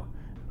coming out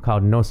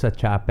called Nossa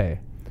Chape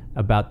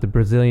about the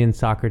Brazilian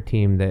soccer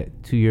team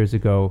that 2 years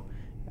ago,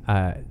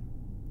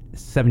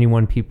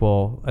 71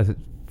 people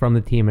from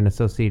the team and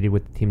associated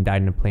with the team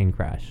died in a plane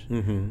crash.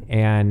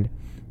 And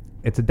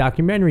it's a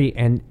documentary,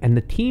 and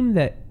the team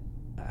that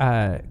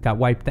got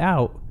wiped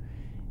out,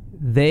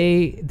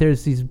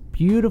 there's these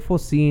beautiful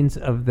scenes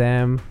of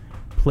them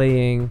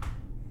playing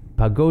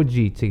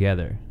pagode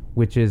together,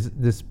 which is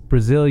this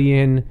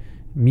Brazilian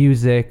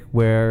music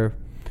where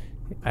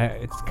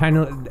it's kind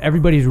of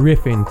everybody's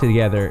riffing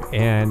together,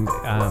 and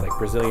it's like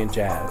Brazilian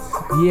jazz.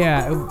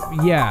 I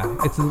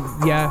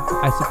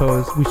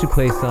suppose we should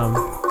play some.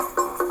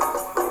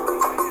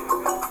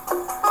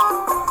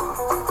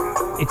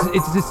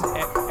 It's just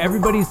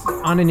everybody's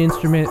on an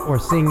instrument or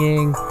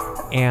singing,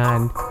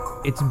 and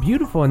it's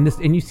beautiful.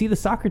 And you see the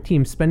soccer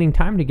team spending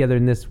time together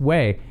in this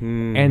way,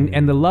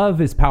 and the love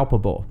is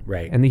palpable,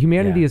 right? And the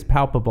humanity is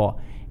palpable,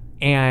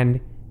 and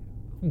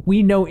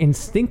we know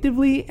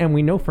instinctively, and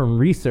we know from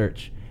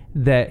research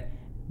that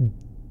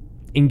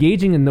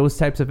engaging in those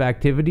types of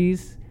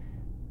activities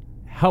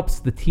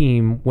helps the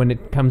team when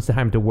it comes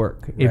time to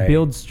work. It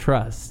builds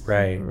trust,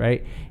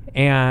 right?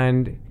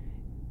 And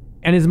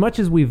as much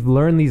as we've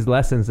learned these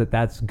lessons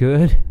that's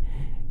good,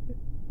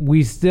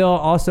 we still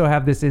also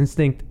have this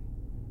instinct,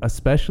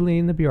 especially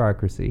in the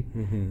bureaucracy,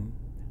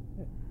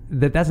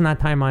 that's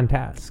not time on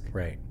task.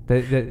 Right.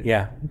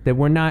 That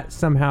we're not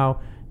somehow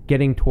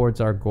getting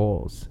towards our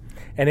goals.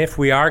 And if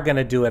we are going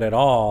to do it at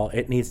all,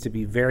 it needs to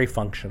be very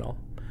functional.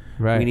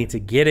 Right. We need to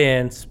get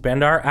in,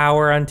 spend our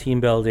hour on team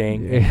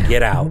building, and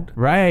get out.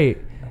 Right.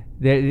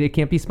 It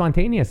can't be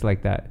spontaneous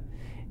like that.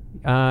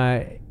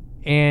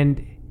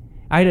 And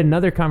I had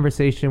another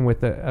conversation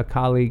with a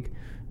colleague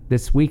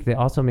this week that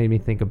also made me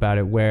think about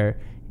it, where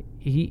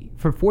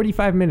for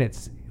 45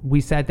 minutes, we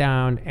sat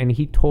down and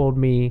he told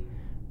me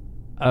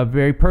a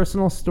very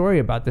personal story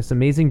about this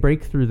amazing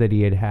breakthrough that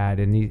he had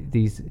and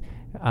this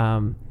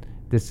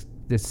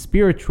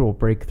spiritual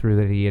breakthrough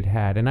that he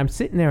had. And I'm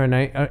sitting there and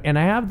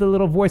I have the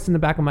little voice in the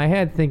back of my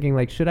head thinking,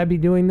 like, should I be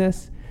doing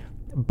this?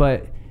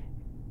 But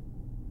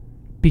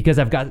because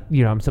I've got,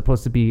 I'm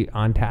supposed to be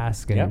on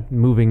task and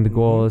moving the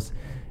goals.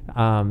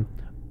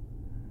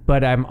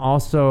 But I'm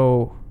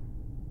also,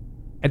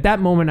 at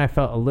that moment, I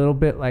felt a little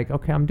bit like,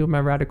 okay, I'm doing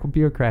my radical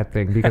bureaucrat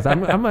thing because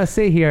I'm going to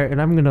sit here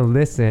and I'm going to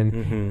listen.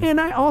 Mm-hmm.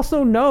 And I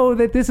also know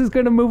that this is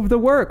going to move the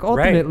work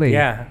ultimately.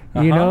 Right.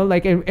 Yeah.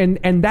 Like,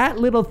 and that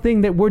little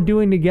thing that we're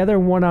doing together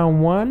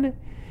one-on-one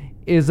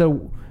is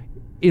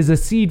a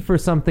seed for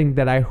something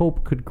that I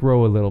hope could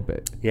grow a little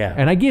bit. Yeah.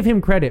 And I give him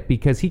credit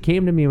because he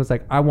came to me and was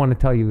like, I want to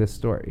tell you this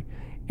story.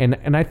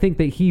 And I think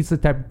that he's the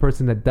type of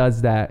person that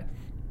does that.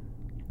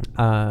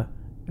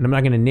 And I'm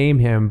not going to name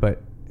him,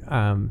 but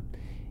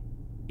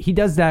he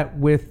does that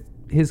with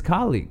his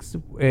colleagues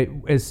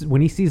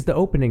when he sees the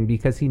opening,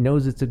 because he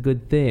knows it's a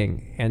good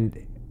thing.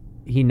 And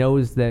he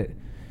knows that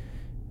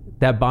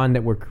bond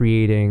that we're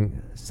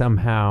creating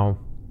somehow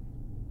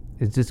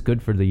is just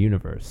good for the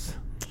universe.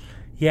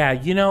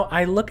 Yeah,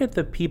 I look at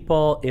the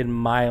people in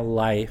my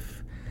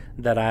life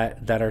that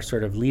are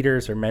sort of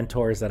leaders or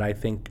mentors that I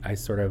think I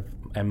sort of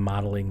am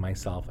modeling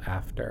myself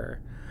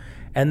after.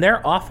 And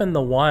they're often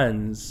the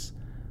ones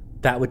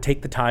that would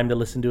take the time to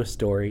listen to a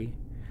story,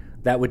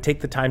 that would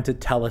take the time to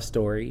tell a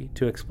story,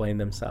 to explain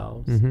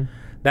themselves, mm-hmm.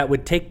 that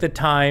would take the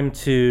time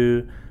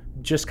to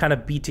just kind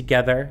of be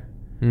together,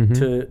 mm-hmm.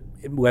 to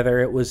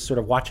whether it was sort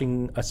of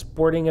watching a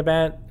sporting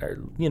event or,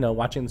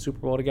 watching the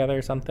Super Bowl together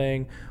or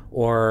something,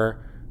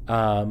 or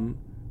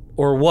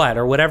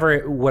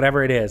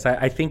whatever it is.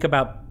 I think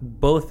about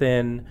both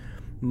in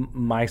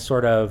my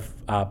sort of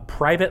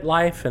private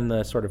life and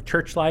the sort of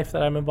church life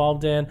that I'm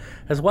involved in,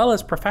 as well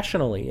as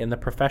professionally in the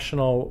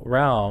professional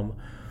realm.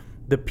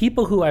 The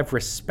people who I've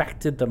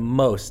respected the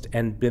most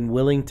and been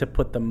willing to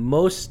put the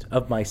most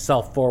of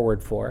myself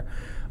forward for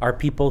are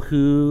people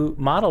who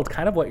modeled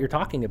kind of what you're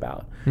talking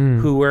about,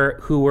 who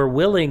were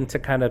willing to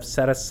kind of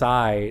set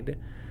aside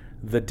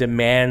the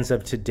demands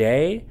of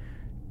today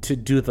to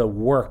do the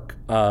work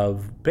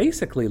of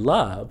basically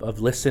love,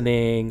 of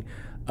listening,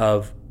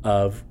 of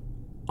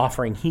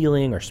offering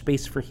healing or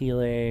space for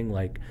healing,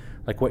 like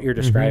what you're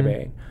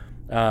describing.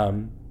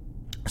 Mm-hmm.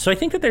 So I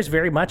think that there's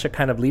very much a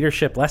kind of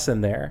leadership lesson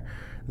there,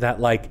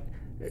 that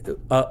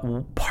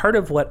part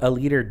of what a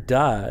leader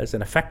does,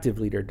 an effective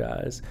leader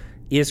does,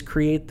 is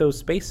create those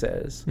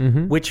spaces,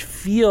 mm-hmm. which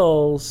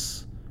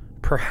feels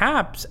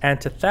perhaps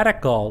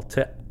antithetical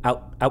to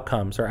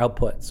outcomes or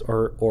outputs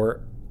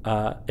or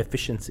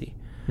efficiency,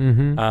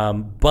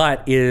 mm-hmm.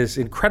 But is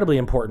incredibly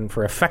important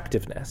for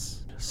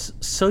effectiveness.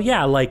 So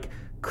yeah,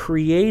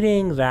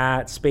 creating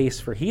that space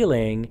for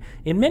healing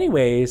in many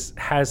ways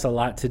has a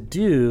lot to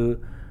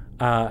do,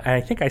 and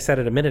I think I said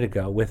it a minute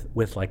ago, with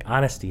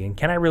honesty. And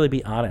can I really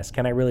be honest?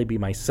 Can I really be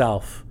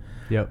myself,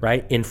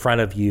 right, in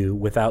front of you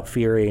without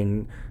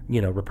fearing,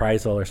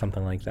 reprisal or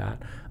something like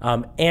that?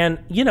 And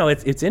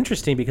it's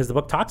interesting because the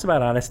book talks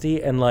about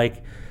honesty, and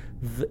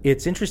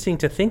it's interesting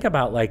to think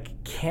about,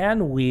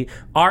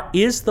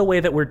 is the way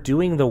that we're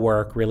doing the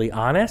work really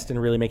honest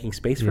and really making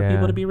space for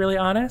people to be really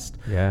honest?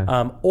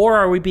 Yeah. Or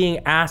are we being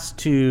asked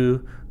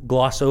to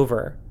gloss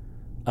over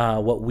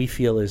what we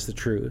feel is the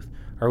truth?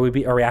 Are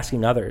we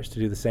asking others to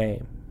do the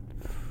same?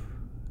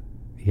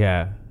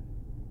 Yeah,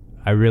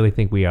 I really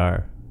think we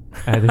are.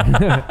 And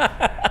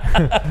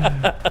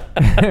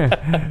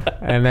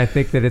I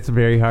think that it's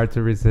very hard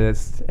to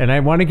resist. And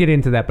I want to get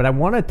into that, but I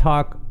want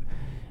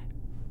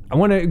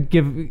to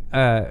give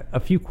a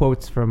few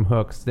quotes from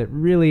Hooks that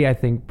really, I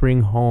think, bring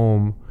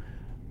home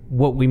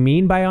what we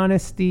mean by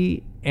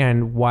honesty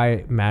and why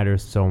it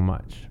matters so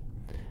much.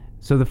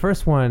 So the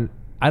first one,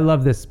 I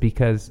love this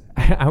because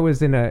I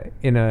was in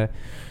a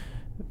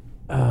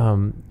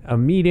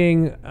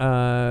meeting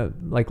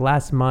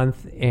last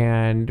month,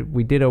 and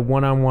we did a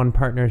one-on-one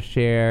partner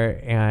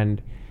share,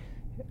 and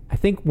I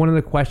think one of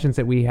the questions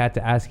that we had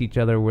to ask each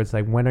other was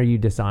when are you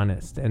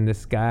dishonest? And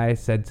this guy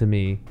said to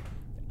me,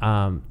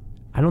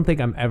 I don't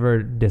think I'm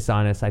ever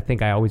dishonest. I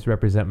think I always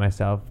represent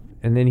myself.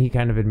 And then he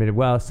kind of admitted,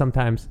 well,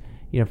 sometimes,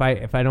 if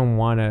I don't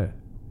want to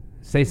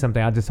say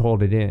something, I'll just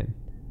hold it in.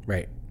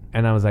 Right.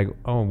 And I was like,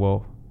 oh,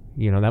 well,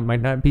 that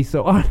might not be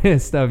so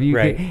honest of you.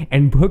 Right.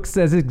 And Brooke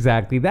says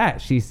exactly that.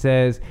 She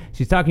says,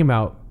 she's talking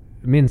about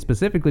men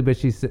specifically, but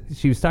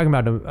she was talking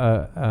about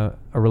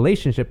a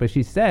relationship, but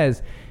she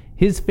says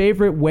his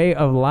favorite way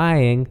of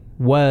lying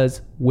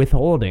was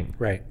withholding.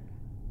 Right.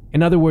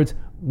 In other words,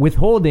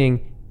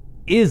 withholding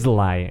is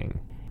lying.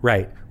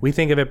 Right. We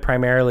think of it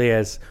primarily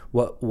as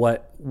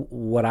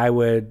what I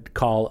would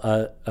call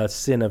a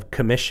sin of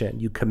commission.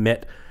 You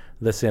commit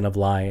the sin of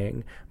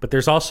lying. But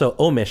there's also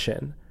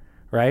omission,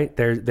 right?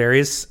 There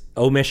is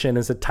omission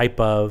is a type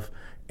of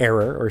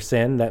error or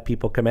sin that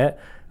people commit.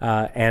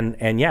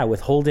 And yeah,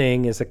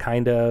 withholding is a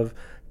kind of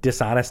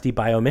dishonesty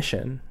by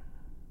omission.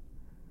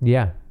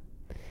 Yeah.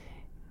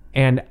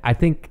 And I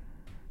think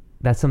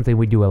that's something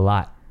we do a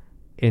lot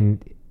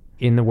in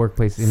the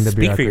workplace, in the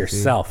Speak bureaucracy. for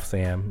yourself,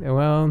 Sam.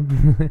 Well,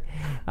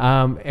 and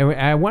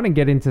I want to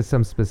get into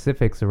some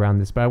specifics around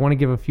this, but I want to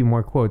give a few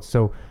more quotes.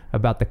 So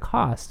about the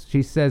cost,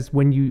 she says,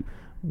 when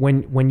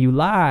you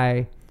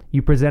lie,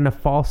 you present a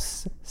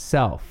false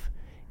self,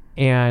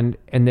 and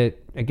that,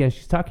 again,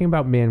 she's talking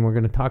about men. We're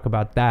going to talk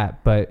about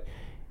that, but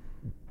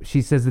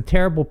she says the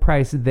terrible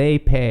price they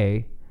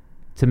pay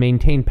to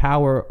maintain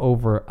power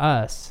over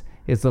us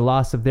is the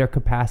loss of their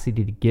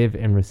capacity to give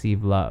and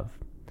receive love.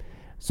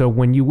 So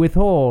when you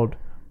withhold,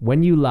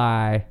 when you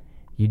lie,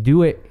 you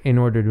do it in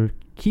order to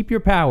keep your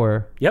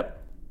power.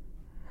 Yep.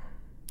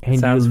 And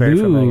Sounds you very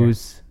familiar.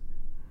 lose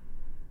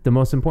the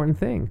most important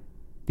thing,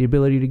 the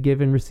ability to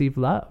give and receive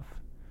love.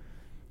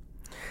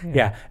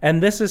 Yeah.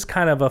 And this is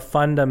kind of a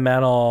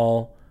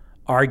fundamental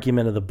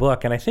argument of the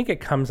book. And I think it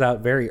comes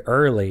out very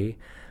early.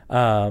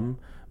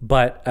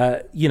 But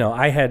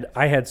I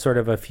had sort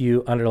of a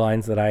few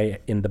underlines that I,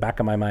 in the back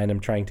of my mind,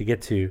 am trying to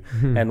get to.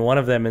 And one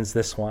of them is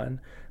this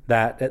one,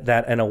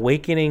 that an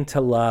awakening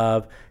to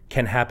love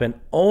can happen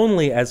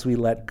only as we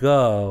let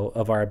go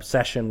of our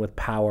obsession with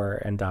power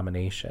and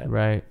domination.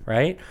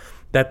 Right?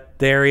 That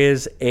there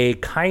is a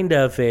kind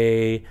of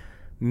a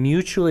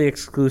mutually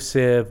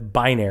exclusive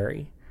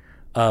binary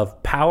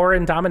of power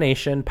and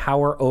domination,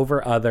 power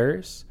over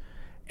others,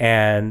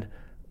 and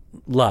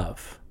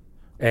love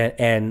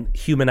and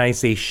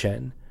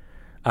humanization.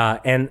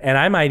 And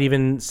I might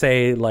even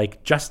say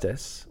like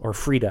justice or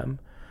freedom,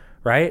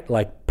 right?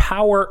 Like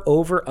power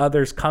over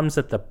others comes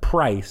at the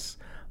price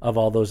of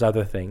all those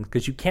other things,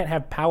 because you can't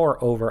have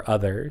power over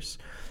others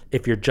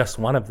if you're just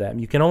one of them.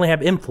 You can only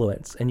have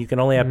influence and you can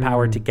only have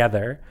power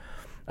together.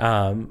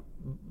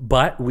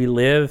 But we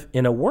live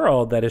in a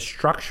world that is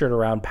structured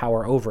around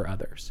power over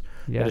others,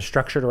 that is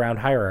structured around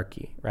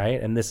hierarchy, right?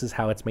 And this is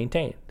how it's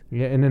maintained.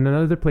 Yeah, and in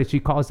another place,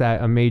 she calls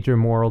that a major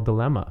moral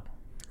dilemma.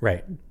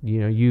 Right. You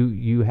know,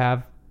 you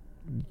have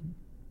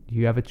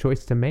a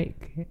choice to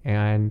make,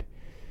 and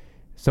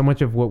so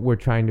much of what we're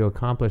trying to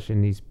accomplish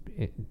in these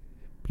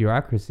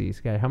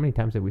bureaucracies, God, how many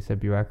times have we said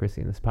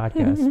bureaucracy in this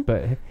podcast?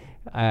 But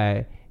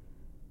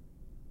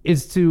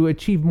is to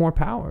achieve more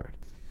power.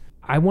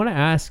 I want to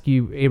ask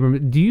you,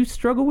 Abram, do you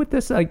struggle with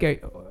this?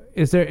 Like,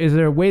 is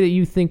there a way that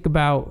you think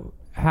about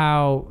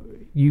how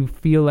you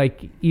feel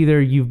like either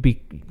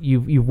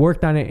you've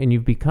worked on it and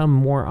you've become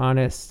more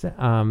honest,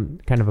 kind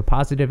of a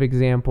positive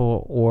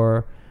example,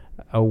 or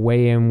a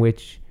way in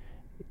which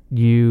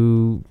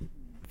you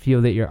feel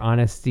that your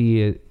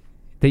honesty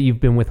that you've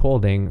been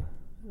withholding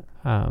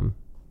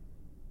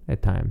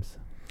at times?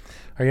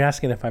 Are you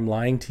asking if I'm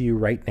lying to you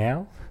right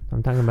now?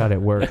 I'm talking about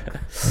at work.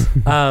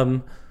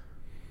 I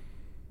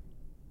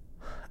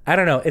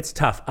don't know. It's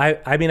tough.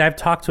 I mean, I've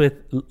talked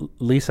with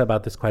Lisa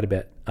about this quite a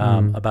bit,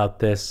 about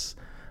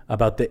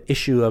the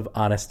issue of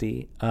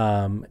honesty.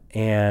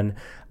 And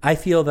I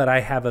feel that I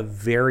have a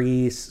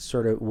very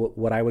sort of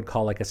what I would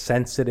call like a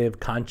sensitive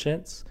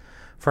conscience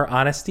for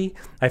honesty.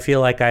 I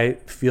feel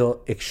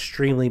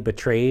extremely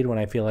betrayed when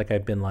I feel like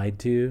I've been lied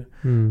to.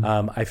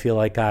 I feel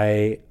like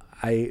I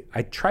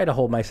try to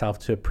hold myself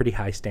to a pretty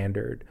high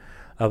standard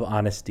of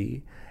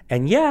honesty.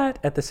 And yet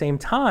at the same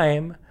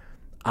time,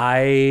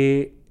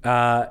 I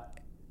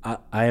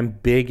am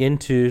big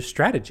into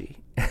strategy,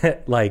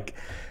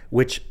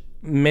 which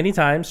many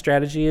times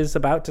strategy is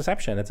about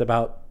deception. It's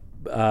about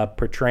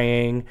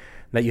portraying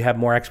that you have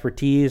more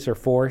expertise or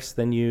force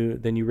than you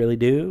really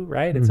do,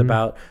 right? It's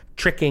about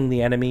tricking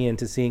the enemy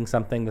into seeing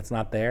something that's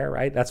not there,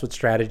 right? That's what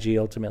strategy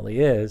ultimately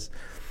is.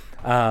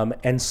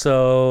 And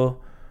so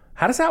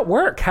how does that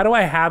work? How do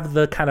I have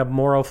the kind of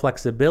moral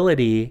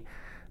flexibility?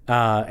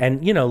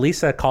 And,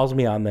 Lisa calls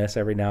me on this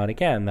every now and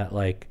again, that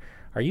like,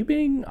 are you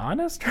being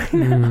honest right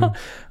now?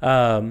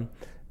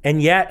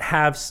 And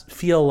yet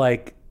feel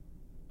like,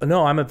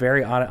 no, I'm a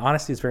very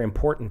honesty is very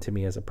important to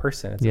me as a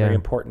person. It's a very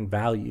important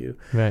value.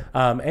 Right.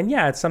 And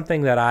it's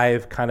something that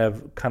I've kind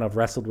of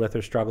wrestled with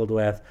or struggled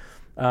with.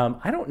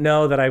 I don't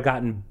know that I've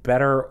gotten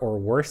better or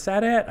worse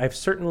at it. I'm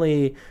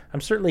certainly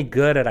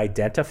good at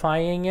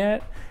identifying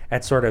it,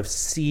 at sort of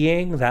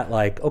seeing that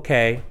like,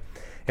 okay,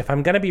 if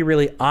I'm going to be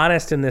really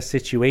honest in this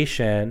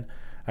situation,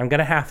 I'm going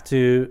to have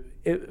to,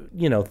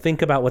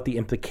 think about what the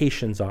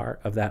implications are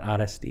of that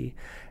honesty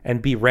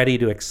and be ready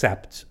to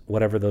accept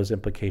whatever those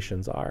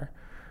implications are.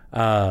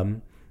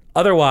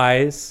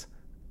 Otherwise,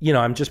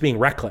 I'm just being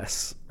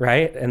reckless,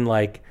 right? And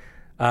like,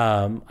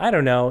 I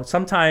don't know,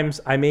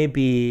 sometimes I may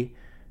be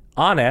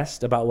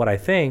honest about what I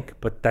think,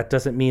 but that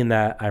doesn't mean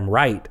that I'm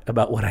right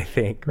about what I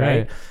think,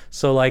 right?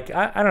 So like,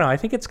 I don't know, I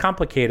think it's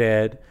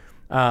complicated.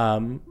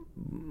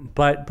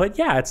 But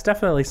yeah, it's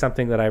definitely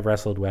something that I've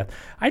wrestled with.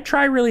 I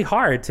try really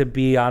hard to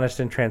be honest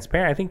and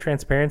transparent. I think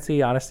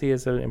transparency, honesty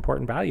is an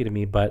important value to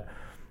me, but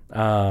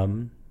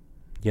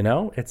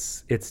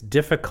it's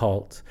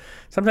difficult.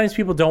 Sometimes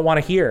people don't want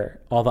to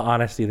hear all the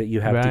honesty that you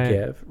have to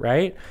give,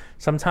 right?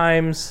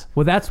 Sometimes.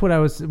 Well, that's what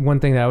one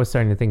thing that I was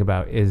starting to think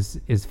about is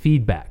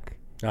feedback.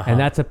 And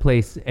that's a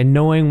place, and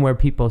knowing where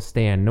people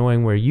stand,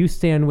 knowing where you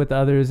stand with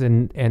others,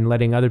 and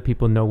letting other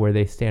people know where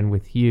they stand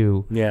with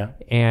you. Yeah.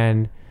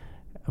 And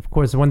of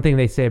course, one thing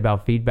they say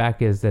about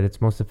feedback is that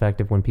it's most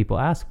effective when people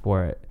ask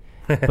for it,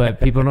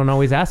 but people don't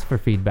always ask for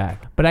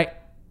feedback. But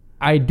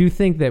I do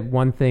think that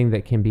one thing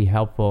that can be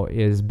helpful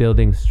is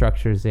building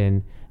structures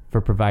in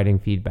for providing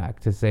feedback,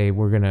 to say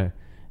we're gonna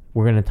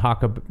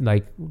talk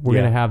we're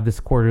gonna have this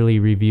quarterly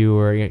review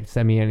or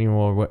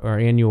semi-annual or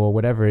annual,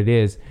 whatever it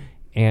is,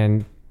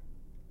 and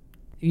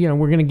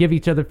we're gonna give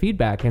each other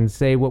feedback and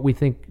say what we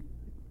think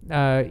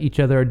each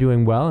other are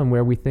doing well and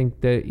where we think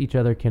that each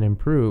other can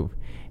improve.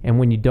 And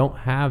when you don't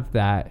have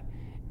that,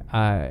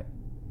 I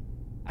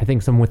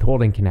think some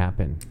withholding can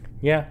happen.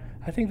 Yeah,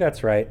 I think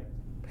that's right.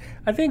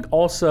 I think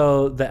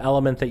also the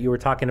element that you were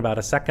talking about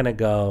a second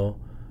ago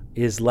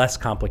is less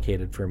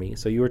complicated for me.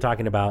 So you were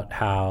talking about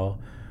how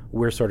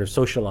we're sort of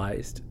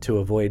socialized to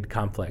avoid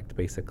conflict,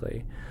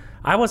 basically.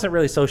 I wasn't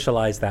really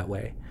socialized that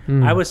way.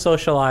 I was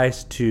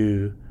socialized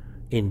to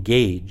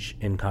engage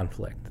in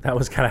conflict. That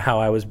was kind of how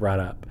I was brought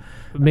up.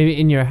 Maybe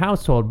in your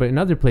household, but in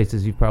other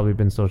places you've probably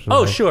been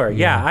socialized. Oh, sure.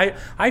 Yeah.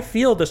 I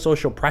feel the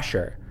social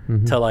pressure to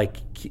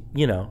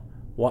don't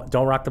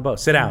rock the boat.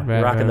 Sit down.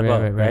 You're rocking the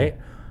boat, right?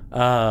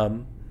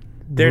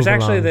 There's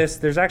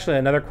actually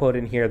another quote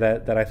in here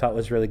that I thought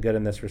was really good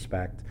in this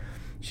respect.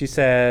 She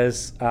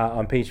says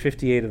on page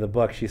 58 of the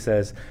book, she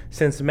says,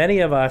 since many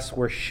of us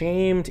were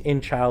shamed in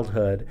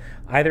childhood,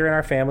 either in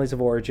our families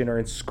of origin or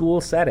in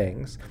school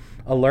settings,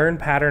 a learned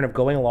pattern of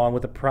going along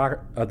with the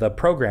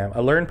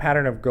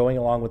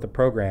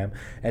program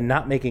and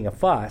not making a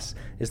fuss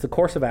is the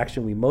course of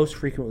action we most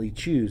frequently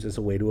choose as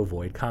a way to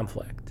avoid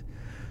conflict.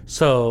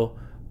 So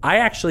I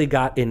actually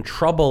got in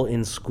trouble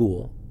in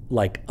school,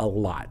 like a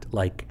lot,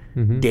 like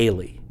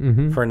daily,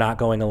 for not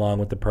going along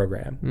with the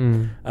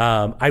program.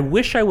 I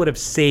wish I would have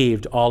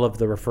saved all of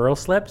the referral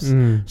slips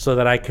so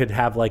that I could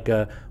have like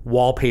a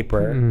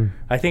wallpaper.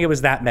 I think it was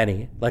that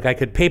many. Like I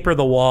could paper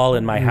the wall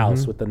in my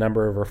house with the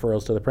number of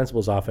referrals to the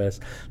principal's office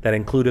that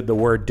included the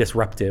word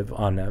disruptive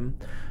on them.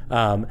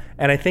 And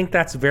I think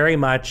that's very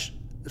much,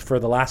 for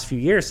the last few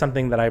years,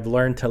 something that I've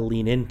learned to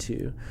lean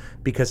into,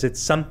 because it's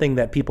something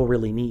that people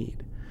really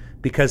need.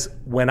 Because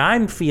when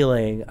I'm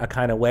feeling a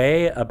kind of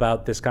way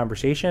about this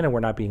conversation and we're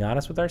not being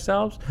honest with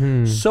ourselves,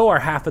 so are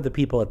half of the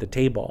people at the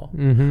table.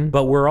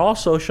 But we're all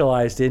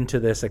socialized into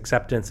this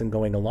acceptance and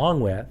going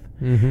along with.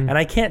 And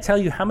I can't tell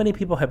you how many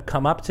people have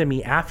come up to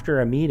me after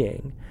a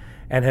meeting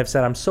and have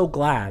said, I'm so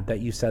glad that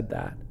you said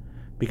that,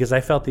 because I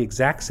felt the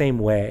exact same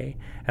way.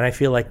 And I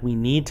feel like we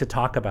need to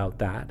talk about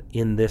that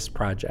in this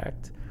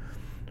project.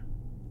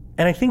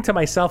 And I think to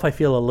myself, I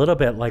feel a little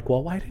bit like,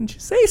 well, why didn't you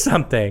say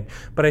something?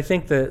 But I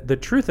think the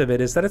truth of it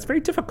is that it's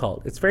very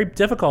difficult. It's very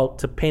difficult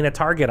to paint a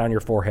target on your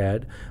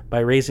forehead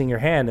by raising your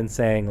hand and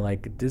saying,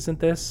 like, isn't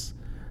this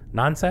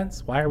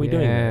nonsense? Why are we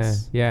doing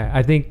this? Yeah,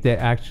 I think that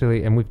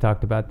actually, and we've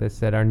talked about this,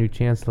 that our new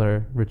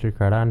chancellor, Richard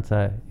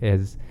Carranza,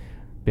 has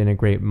been a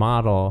great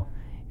model.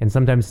 And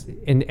sometimes,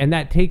 and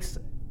that takes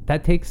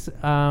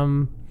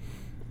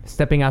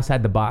stepping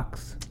outside the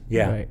box.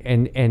 Yeah. Right?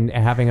 And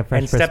having a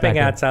fresh perspective. And stepping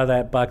outside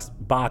that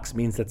box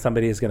means that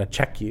somebody is going to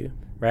check you,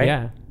 right?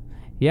 Yeah.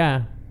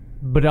 Yeah.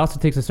 But it also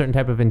takes a certain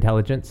type of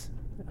intelligence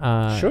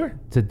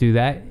to do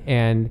that.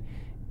 And,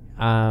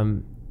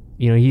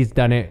 he's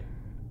done it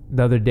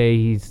the other day.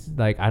 He's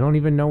like, I don't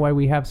even know why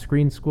we have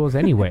screen schools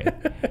anyway.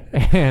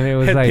 And it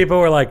was like, people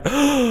were like,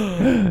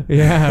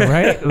 yeah,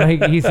 right?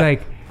 Like, he's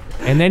like,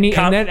 and then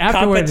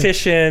afterwards,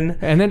 competition.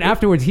 And then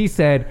afterwards he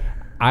said,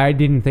 I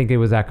didn't think it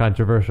was that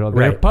controversial.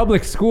 They're Right.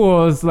 public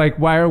schools. Like,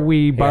 why are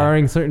we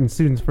barring certain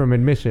students from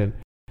admission?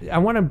 I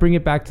want to bring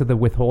it back to the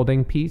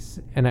withholding piece.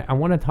 And I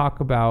want to talk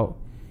about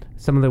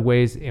some of the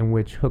ways in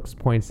which Hooks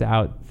points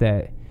out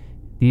that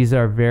these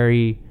are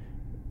very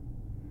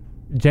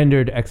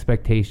gendered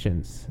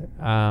expectations.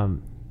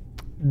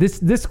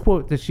 This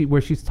quote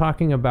where she's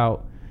talking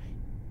about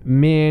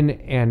men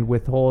and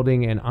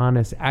withholding and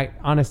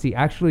honesty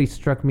actually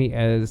struck me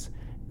as,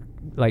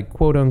 like,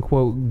 quote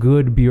unquote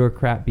good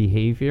bureaucrat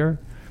behavior.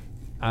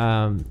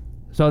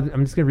 So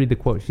I'm just gonna read the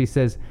quote. She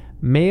says,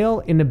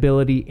 male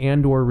inability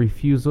and or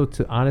refusal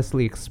to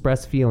honestly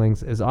express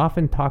feelings is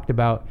often talked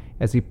about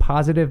as a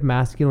positive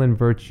masculine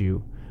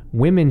virtue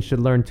women should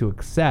learn to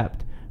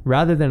accept,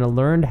 rather than a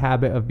learned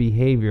habit of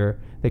behavior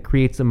that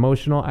creates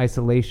emotional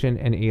isolation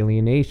and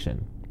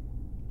alienation.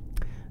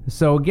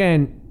 So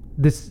again,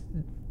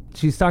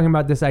 she's talking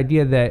about this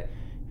idea that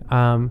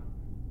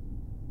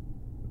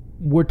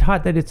we're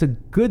taught that it's a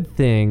good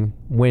thing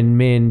when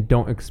men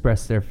don't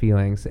express their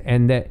feelings,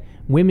 and that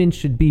women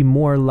should be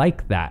more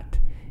like that.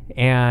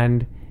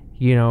 And,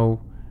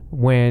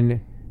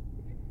 when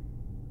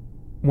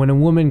a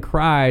woman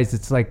cries,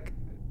 it's like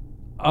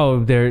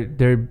oh,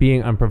 they're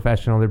being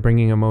unprofessional. They're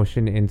bringing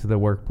emotion into the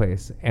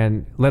workplace,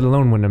 and let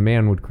alone when a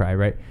man would cry,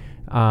 right?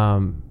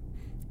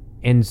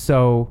 And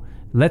so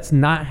let's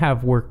not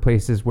have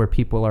workplaces where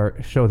people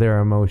show their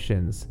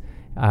emotions.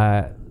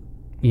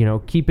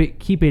 Keep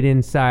it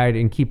inside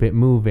and keep it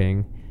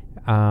moving.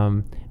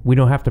 We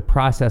don't have to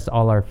process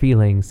all our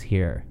feelings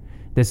here.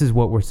 This is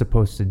what we're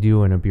supposed to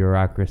do in a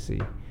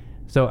bureaucracy.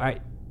 So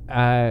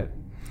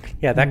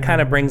that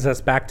kind of brings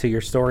us back to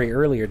your story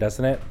earlier,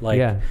 doesn't it?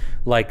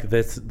 Like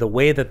the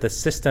way that the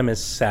system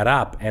is set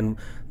up and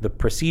the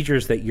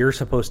procedures that you're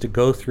supposed to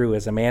go through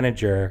as a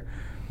manager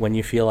when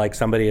you feel like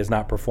somebody is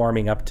not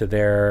performing up to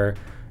their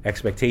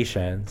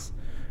expectations,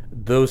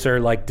 those are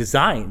like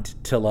designed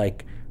to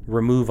like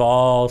remove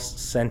all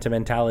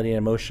sentimentality and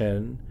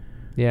emotion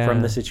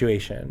from the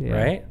situation,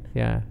 right?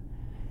 Yeah.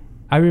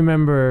 I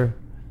remember,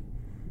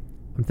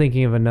 I'm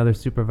thinking of another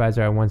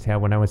supervisor I once had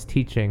when I was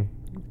teaching.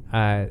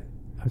 I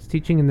was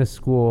teaching in this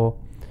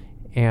school,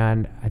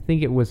 and I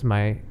think it was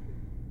my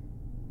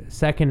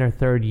second or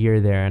third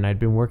year there, and I'd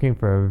been working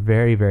for a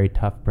very, very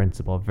tough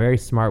principal, very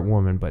smart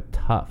woman, but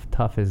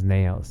tough as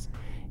nails.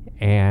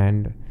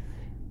 And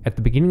at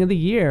the beginning of the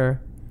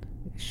year,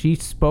 she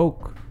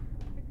spoke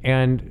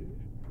and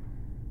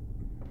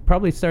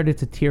probably started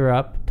to tear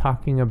up,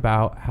 talking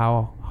about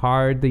how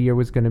hard the year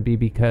was going to be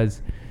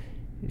because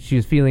she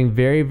was feeling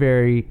very,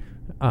 very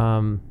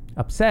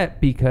upset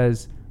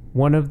because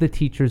one of the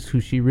teachers who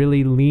she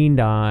really leaned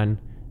on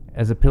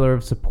as a pillar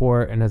of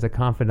support and as a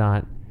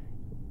confidant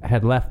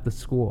had left the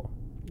school,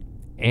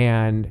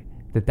 and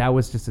that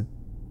was just a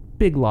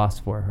big loss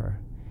for her.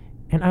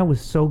 And I was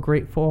so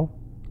grateful.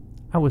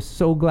 I was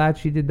so glad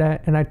she did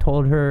that. And I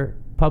told her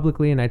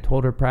publicly and I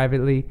told her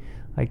privately,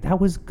 like, that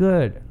was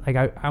good. Like,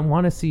 I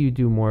want to see you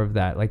do more of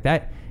that. Like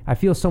that, I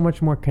feel so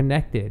much more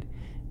connected.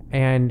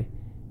 And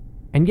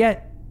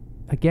yet,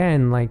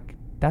 again, like,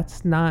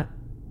 that's not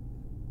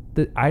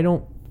I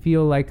don't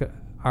feel like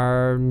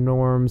our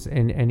norms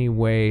in any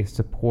way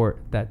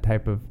support that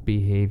type of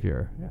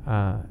behavior.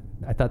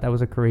 I thought that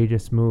was a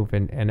courageous move,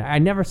 and I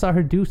never saw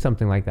her do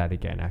something like that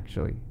again,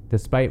 actually,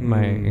 despite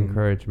my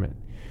encouragement.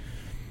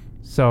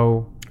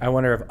 So I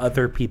wonder if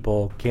other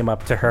people came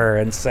up to her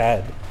and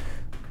said,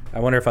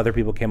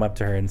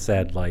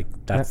 like,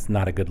 that's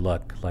not a good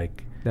look.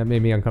 Like, that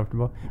made me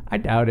uncomfortable. I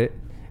doubt it.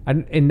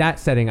 In that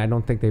setting, I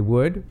don't think they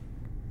would.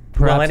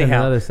 Perhaps in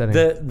another setting.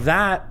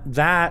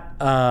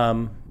 That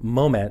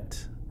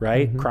moment,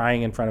 right? Mm-hmm.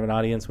 Crying in front of an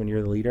audience when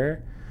you're the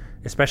leader,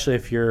 especially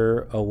if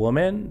you're a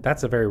woman,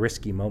 that's a very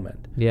risky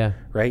moment. Yeah.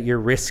 Right? You're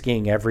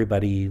risking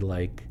everybody,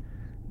 like,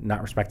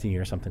 not respecting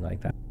you or something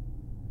like that.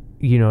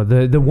 You know,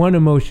 the one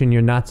emotion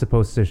you're not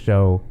supposed to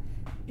show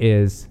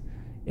is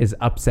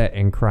upset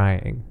and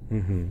crying.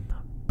 Mm-hmm.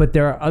 But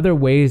there are other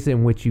ways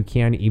in which you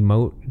can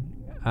emote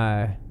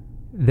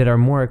that are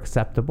more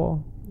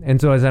acceptable. And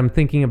so as I'm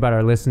thinking about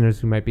our listeners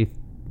who might be,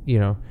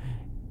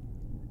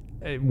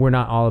 we're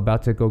not all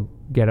about to go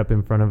get up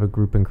in front of a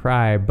group and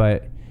cry,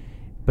 but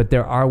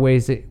there are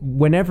ways that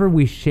whenever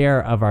we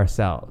share of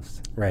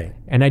ourselves. Right.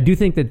 And I do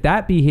think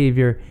that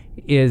behavior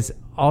is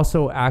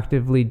also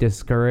actively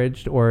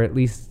discouraged, or at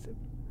least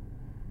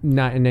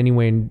not in any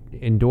way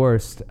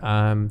endorsed.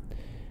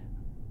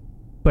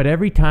 But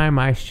every time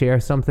I share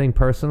something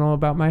personal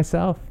about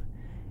myself,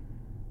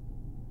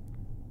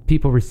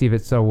 people receive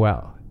it so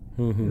well.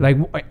 Mm-hmm. Like,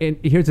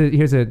 here's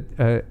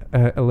a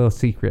little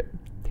secret.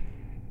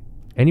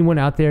 Anyone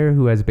out there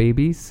who has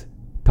babies,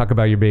 talk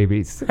about your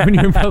babies when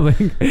you're in public.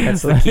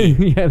 That's the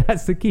key. Yeah,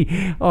 that's the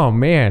key. Oh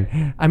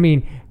man, I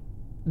mean,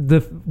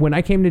 when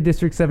I came to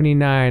District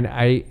 79,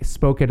 I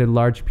spoke at a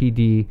large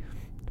PD,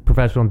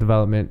 professional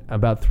development,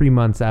 about 3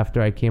 months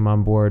after I came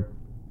on board,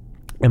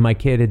 and my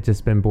kid had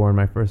just been born,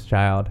 my first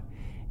child,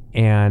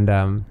 and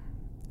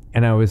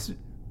I was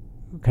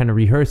kind of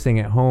rehearsing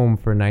at home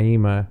for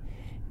Naima,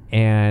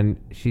 and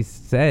she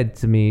said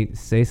to me,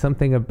 say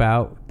something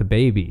about the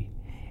baby.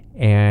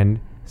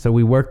 And so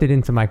we worked it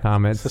into my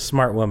comments. It's a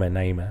smart woman,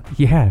 Naima.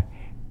 Yeah.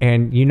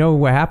 And you know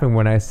what happened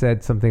when I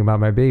said something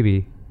about my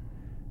baby?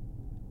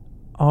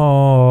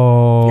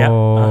 Oh. Yeah.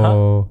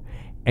 Uh-huh.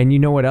 And you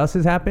know what else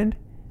has happened?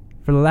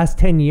 For the last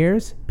 10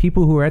 years,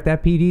 people who are at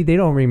that PD, they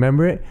don't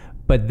remember it,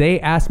 but they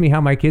ask me how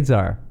my kids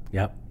are.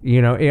 Yep.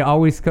 It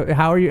always,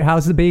 how are you?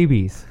 How's the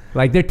babies?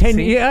 Like, they're 10.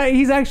 Yeah,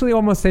 he's actually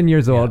almost 10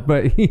 years old,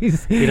 but he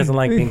doesn't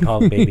like being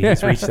called baby.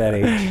 He's reached that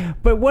age.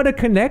 But what a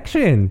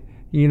connection,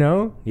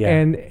 Yeah.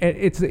 And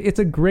it's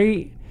a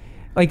great,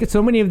 like,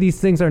 so many of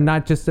these things are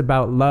not just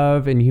about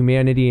love and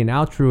humanity and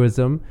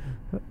altruism.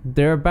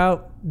 They're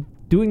about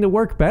doing the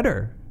work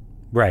better.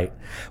 Right.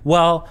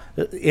 Well,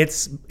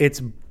 it's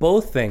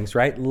both things,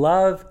 right?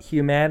 Love,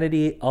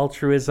 humanity,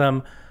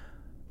 altruism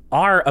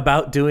are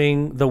about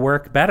doing the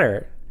work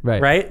better.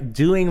 Right?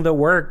 Doing the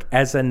work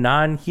as a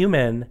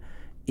non-human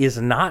is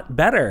not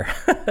better.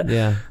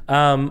 Yeah.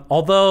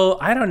 Although,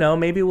 I don't know,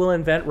 maybe we'll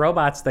invent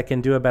robots that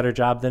can do a better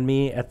job than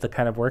me at the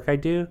kind of work I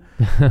do.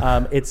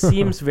 It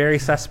seems very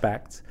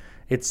suspect.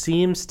 It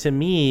seems to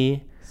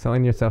me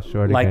Selling yourself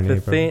short like again,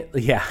 the thing.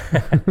 Yeah.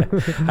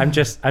 I'm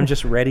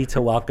just ready to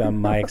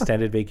welcome my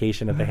extended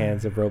vacation at the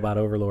hands of robot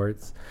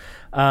overlords.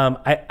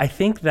 I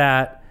think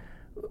that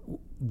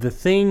the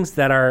things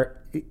that are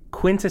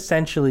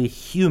quintessentially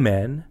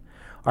human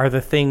are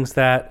the things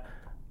that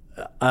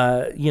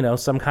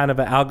some kind of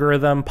an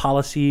algorithm,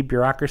 policy,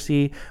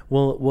 bureaucracy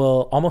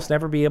will almost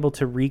never be able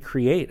to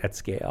recreate at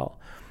scale.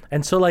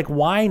 And so, like,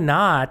 why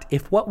not,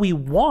 if what we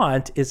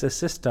want is a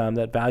system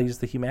that values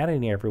the humanity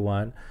in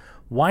everyone,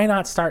 why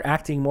not start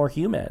acting more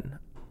human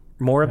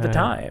more of the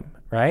time,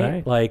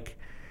 right? Like,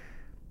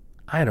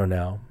 I don't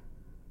know.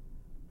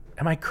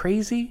 Am I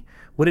crazy?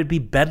 Would it be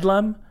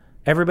bedlam?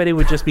 Everybody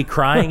would just be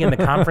crying in the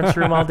conference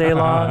room all day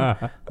long?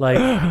 Like,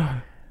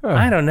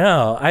 I don't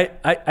know.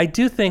 I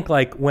do think,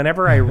 like,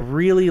 whenever I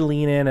really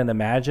lean in and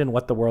imagine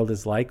what the world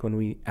is like when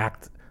we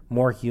act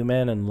more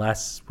human and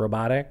less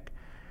robotic,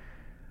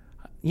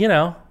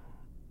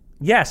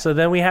 so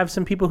then we have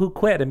some people who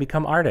quit and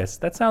become artists.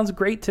 That sounds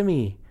great to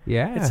me.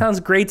 Yeah. It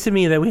sounds great to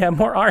me that we have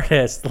more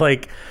artists.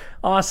 Like,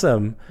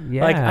 awesome.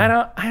 Yeah. Like,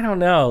 I don't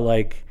know.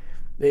 Like,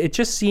 it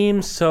just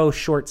seems so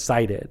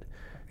short-sighted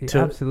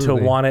to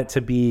want it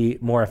to be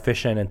more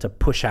efficient and to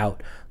push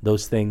out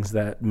those things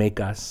that make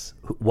us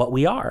what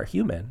we are,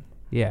 human.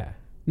 Yeah.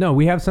 No,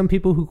 we have some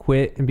people who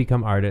quit and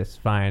become artists.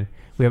 Fine.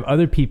 We have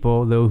other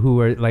people, though,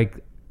 who are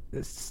like,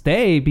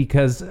 stay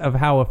because of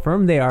how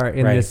affirmed they are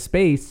in this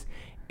space,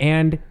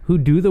 and who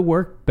do the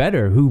work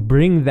better, who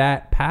bring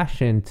that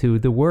passion to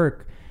the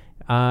work,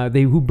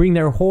 who bring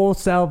their whole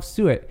selves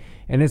to it.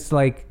 And it's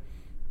like,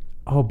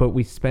 oh, but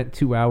we spent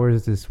 2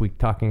 hours this week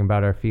talking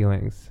about our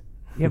feelings.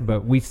 Yeah,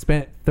 but we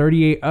spent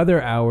 38 other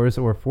hours,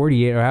 or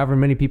 48, or however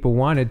many people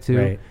wanted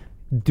to,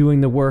 doing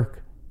the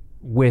work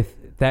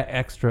with that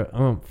extra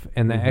oomph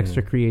and that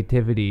extra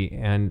creativity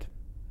and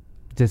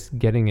just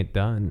getting it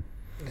done.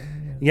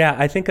 Yeah,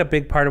 I think a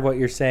big part of what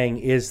you're saying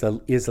is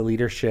a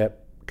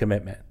leadership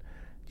commitment.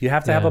 You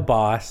have to have a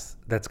boss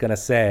that's going to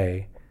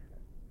say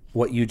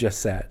what you just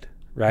said,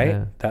 right?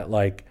 Yeah. That,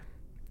 like,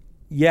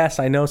 yes,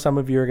 I know some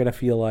of you are going to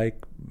feel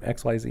like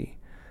XYZ,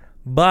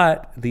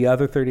 but the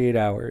other 38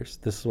 hours,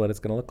 this is what it's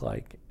going to look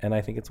like. And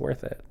I think it's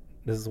worth it.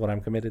 This is what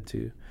I'm committed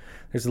to.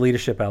 There's a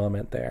leadership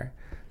element there.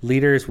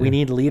 Leaders, we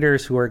need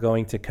leaders who are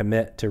going to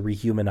commit to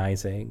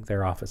rehumanizing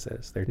their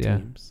offices, their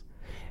teams.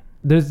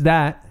 There's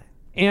that.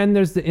 And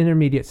there's the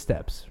intermediate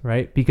steps,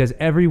 right? Because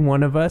every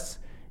one of us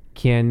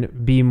can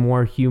be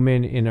more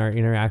human in our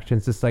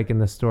interactions, just like in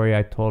the story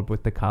I told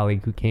with the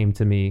colleague who came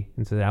to me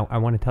and said, I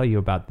want to tell you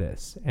about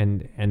this.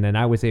 And then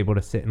I was able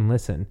to sit and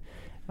listen.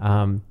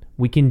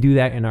 We can do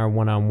that in our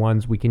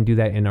one-on-ones. We can do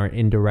that in our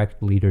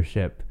indirect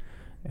leadership.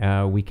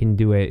 We can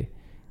do it.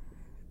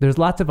 There's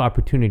lots of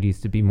opportunities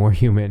to be more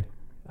human.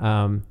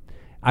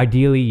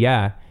 Ideally,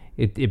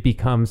 it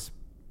becomes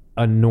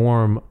a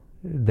norm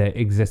that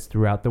exists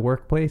throughout the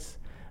workplace.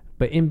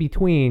 But in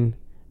between,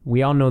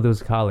 we all know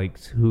those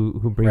colleagues who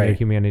bring their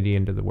humanity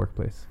into the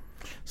workplace.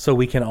 So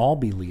we can all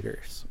be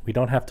leaders. We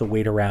don't have to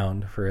wait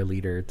around for a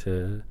leader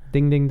to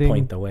ding, ding, ding.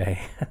 Point the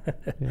way.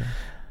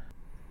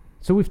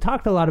 So we've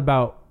talked a lot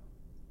about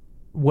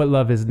what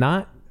love is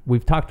not.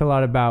 We've talked a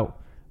lot about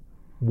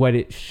what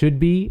it should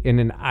be in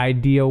an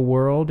ideal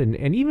world,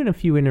 and even a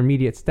few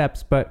intermediate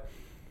steps, but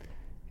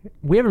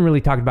we haven't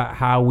really talked about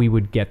how we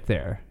would get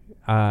there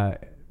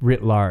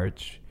writ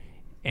large.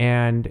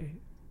 And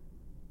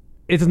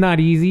it's not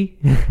easy.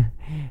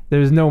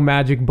 There's no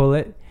magic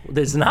bullet.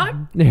 There's not?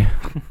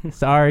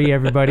 Sorry,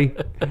 everybody,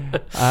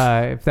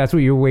 if that's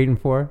what you're waiting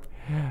for.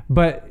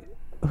 But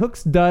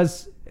Hooks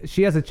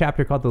she has a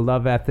chapter called The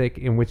Love Ethic,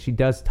 in which she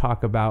does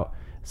talk about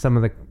some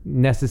of the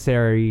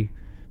necessary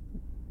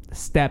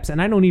steps. And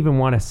I don't even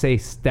want to say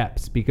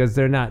steps, because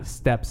they're not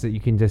steps that you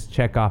can just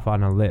check off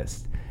on a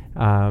list.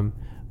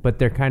 But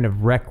they're kind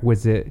of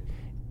requisite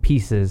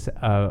pieces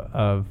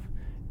of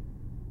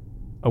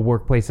a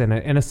workplace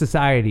and a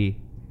society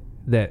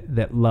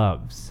that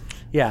loves.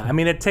 Yeah, I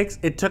mean, it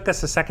took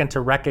us a second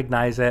to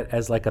recognize it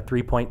as like a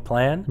 3-point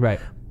plan. Right.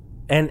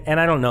 And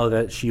I don't know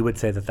that she would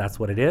say that that's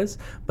what it is,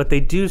 but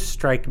they do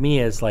strike me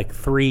as like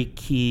 3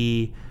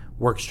 key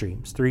work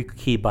streams, 3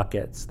 key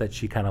buckets that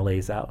she kind of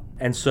lays out.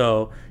 And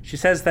so she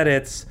says that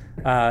it's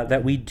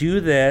that we do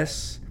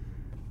this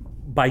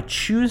by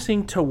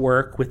choosing to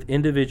work with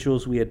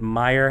individuals we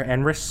admire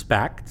and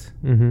respect.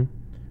 Mm-hmm.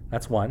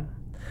 That's 1.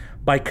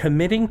 By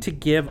committing to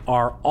give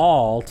our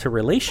all to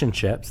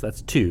relationships.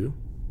 That's 2.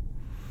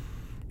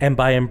 And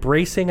by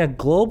embracing a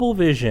global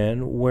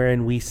vision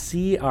wherein we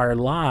see our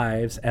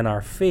lives and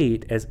our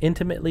fate as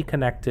intimately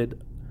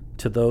connected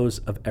to those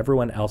of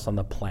everyone else on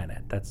the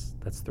planet. That's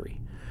 3.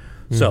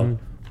 Mm-hmm. So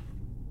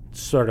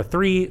sort of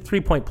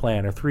 3-point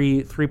plan, or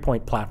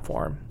 3-point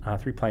platform,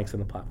 3 planks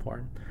in the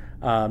platform.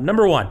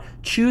 Number 1,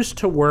 choose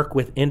to work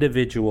with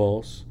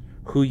individuals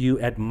who you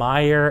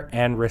admire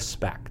and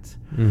respect.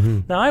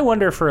 Mm-hmm. Now, I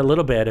wonder for a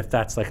little bit if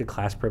that's like a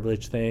class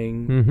privilege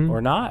thing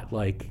or not.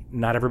 Like,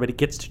 not everybody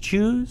gets to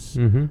choose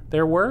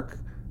their work.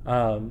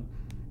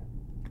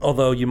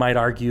 Although you might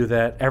argue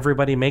that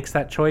everybody makes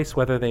that choice,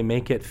 whether they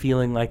make it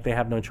feeling like they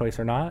have no choice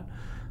or not.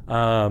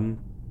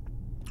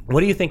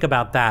 What do you think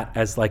about that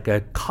as like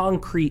a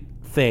concrete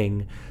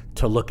thing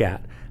to look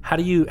at? How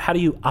do you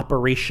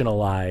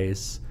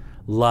operationalize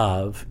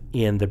love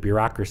in the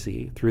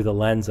bureaucracy through the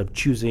lens of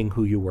choosing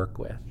who you work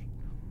with?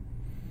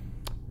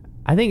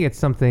 I think it's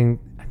something,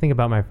 I think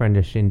about my friend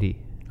Ashindi.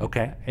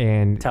 Okay.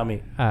 And tell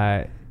me.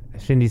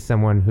 Ashindi's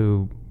someone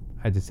who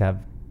I just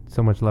have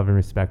so much love and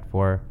respect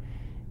for.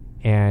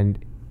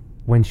 And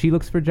when she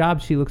looks for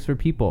jobs, she looks for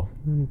people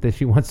that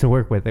she wants to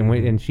work with. And,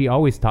 and she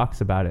always talks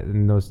about it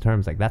in those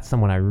terms, like, that's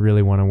someone I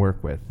really want to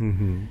work with.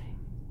 Mm-hmm.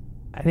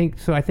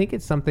 I think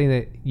it's something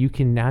that you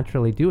can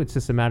naturally do. It's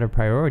just a matter of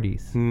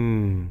priorities.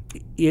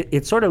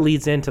 It sort of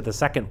leads into the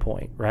second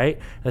point, right?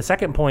 The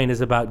second point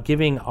is about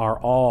giving our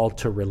all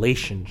to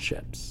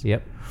relationships.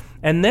 Yep.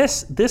 And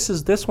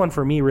this one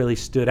for me really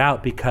stood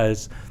out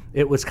because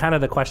it was kind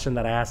of the question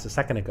that I asked a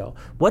second ago.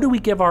 What do we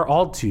give our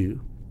all to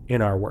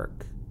in our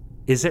work?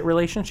 Is it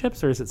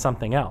relationships or is it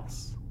something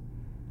else?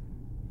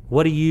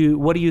 What do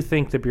you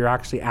think the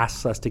bureaucracy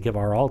asks us to give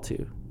our all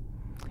to?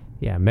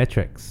 Yeah,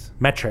 metrics.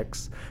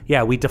 Metrics.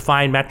 Yeah, we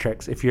define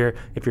metrics. If you're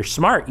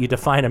smart, you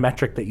define a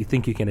metric that you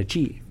think you can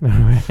achieve.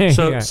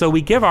 So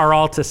we give our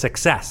all to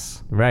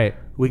success. Right.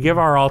 We give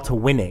our all to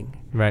winning.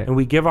 Right. And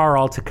we give our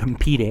all to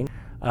competing.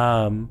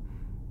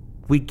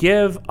 We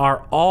give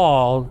our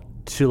all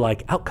to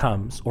like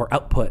outcomes or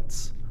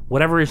outputs,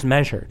 whatever is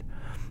measured.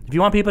 If you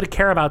want people to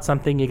care about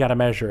something, you got to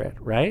measure it,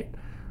 right?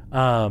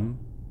 All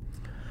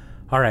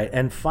right.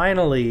 And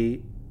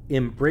finally,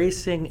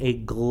 embracing a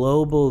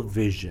global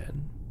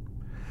vision.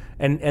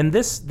 And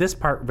this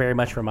part very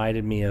much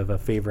reminded me of a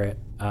favorite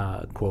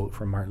quote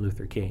from Martin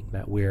Luther King,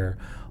 that we're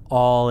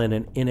all in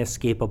an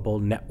inescapable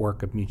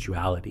network of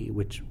mutuality,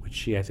 which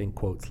she, I think,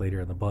 quotes later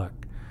in the book.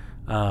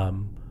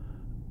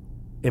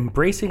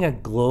 Embracing a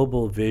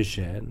global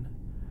vision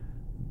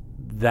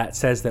that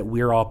says that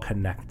we're all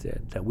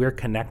connected, that we're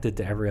connected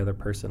to every other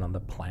person on the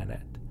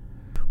planet.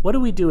 What do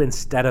we do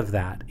instead of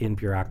that in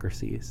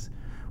bureaucracies?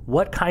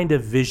 What kind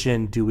of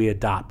vision do we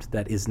adopt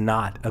that is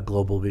not a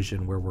global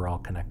vision where we're all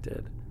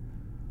connected?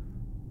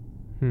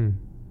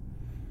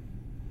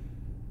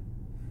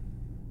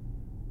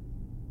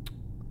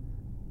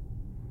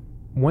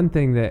 One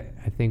thing that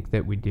I think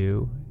that we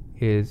do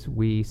is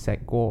we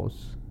set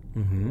goals.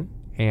 Mm-hmm.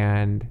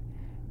 And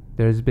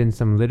there's been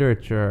some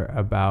literature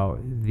about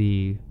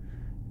the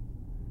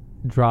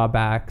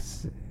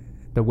drawbacks,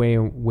 the way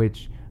in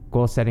which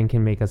goal setting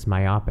can make us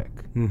myopic.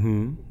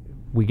 Mm-hmm.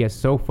 We get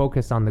so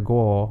focused on the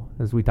goal,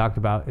 as we talked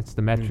about, it's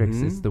the metrics,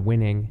 it's the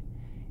winning,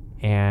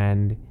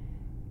 and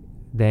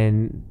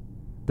then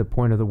the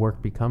point of the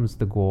work becomes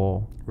the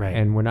goal, right?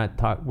 And we're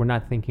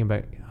not thinking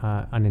about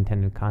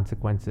unintended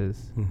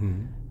consequences.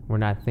 Mm-hmm. We're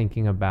not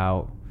thinking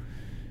about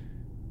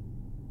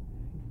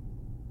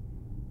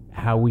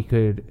how we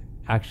could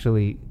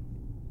actually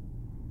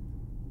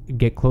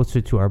get closer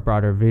to our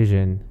broader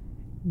vision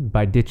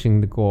by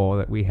ditching the goal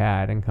that we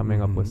had and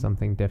coming up with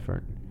something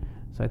different.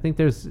 So I think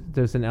there's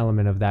an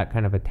element of that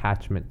kind of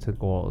attachment to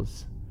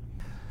goals.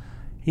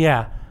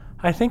 Yeah,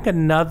 I think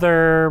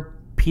another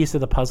piece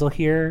of the puzzle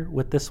here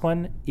with this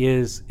one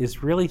is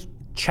really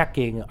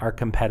checking our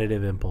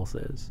competitive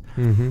impulses.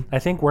 Mm-hmm. I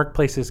think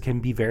workplaces can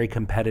be very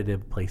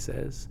competitive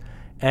places.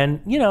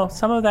 And,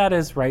 some of that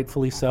is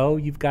rightfully so.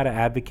 You've got to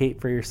advocate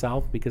for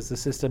yourself because the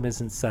system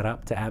isn't set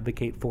up to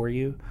advocate for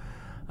you.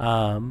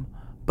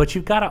 But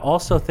you've got to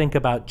also think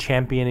about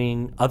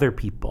championing other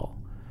people,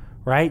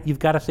 right? You've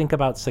got to think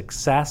about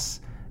success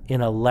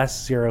in a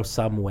less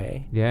zero-sum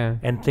way. Yeah.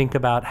 And think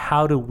about,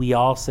 how do we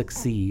all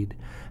succeed?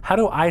 How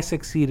do I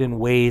succeed in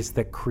ways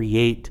that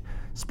create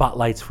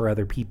spotlights for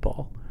other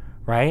people,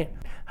 right?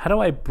 How do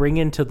I bring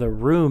into the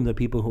room the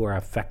people who are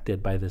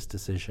affected by this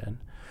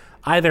decision?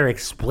 Either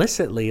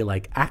explicitly,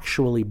 like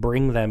actually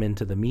bring them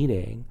into the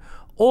meeting,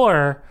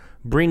 or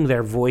bring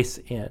their voice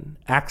in,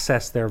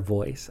 access their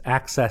voice,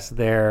 access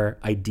their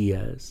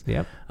ideas,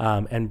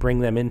 and bring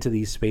them into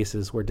these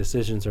spaces where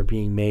decisions are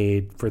being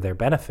made for their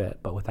benefit,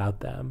 but without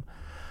them.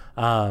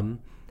 And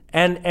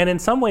in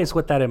some ways,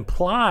 what that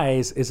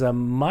implies is a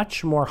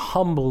much more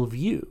humble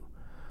view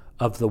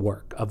of the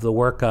work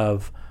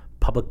of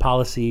public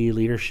policy,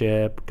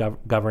 leadership,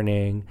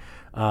 governing,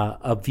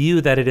 a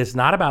view that it is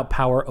not about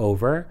power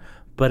over,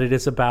 but it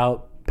is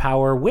about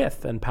power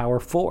with and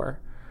power for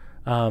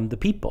the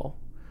people.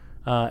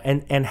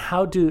 And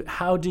how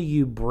do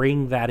you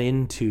bring that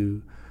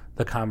into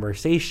the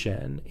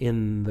conversation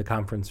in the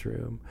conference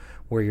room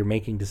where you're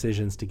making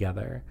decisions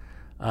together?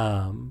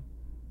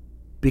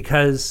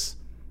 Because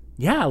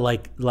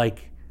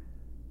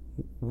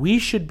we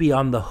should be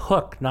on the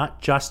hook,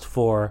 not just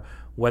for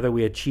whether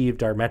we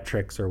achieved our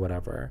metrics or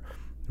whatever.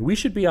 We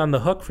should be on the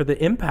hook for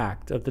the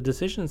impact of the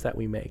decisions that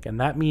we make. And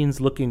that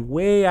means looking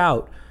way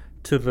out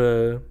to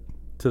the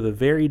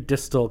very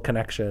distal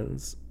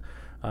connections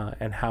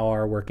and how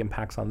our work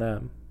impacts on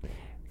them.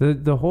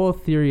 The whole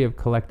theory of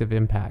collective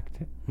impact,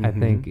 I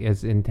think,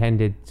 is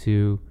intended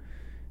to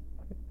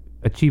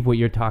achieve what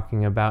you're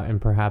talking about, and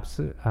perhaps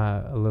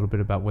a little bit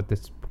about what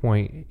this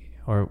point,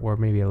 or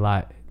maybe a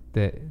lot,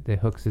 that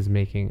Hooks is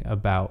making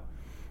about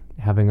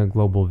having a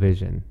global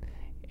vision.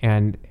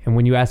 And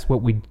when you ask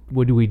what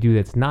do we do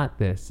that's not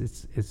this,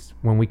 it's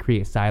when we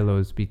create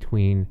silos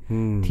between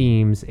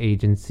teams,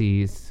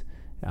 agencies,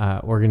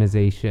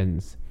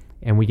 organizations,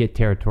 and we get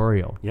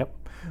territorial. Yep.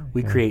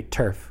 We create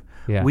turf.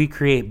 Yeah. We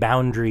create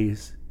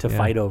boundaries to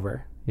fight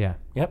over. Yeah.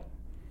 Yep.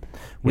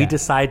 We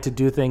decide to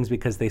do things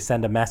because they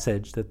send a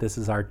message that this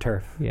is our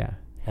turf. Yeah.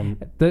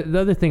 And the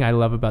other thing I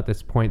love about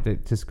this point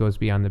that just goes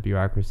beyond the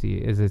bureaucracy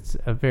is it's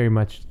a very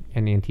much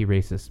an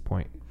anti-racist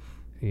point.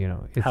 You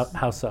know, it's,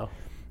 how so?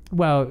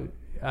 Well,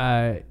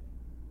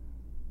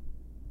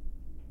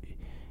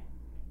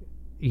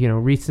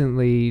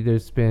 recently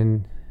there's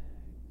been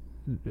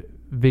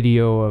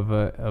video of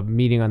a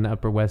meeting on the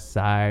Upper West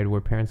Side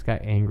where parents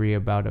got angry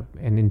about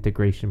an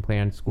integration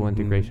plan, school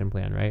integration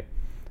plan, right?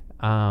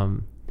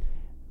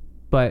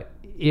 But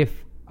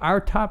if our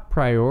top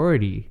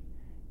priority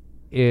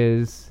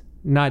is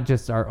not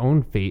just our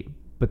own fate,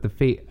 but the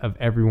fate of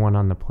everyone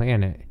on the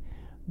planet,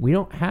 we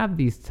don't have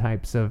these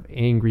types of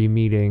angry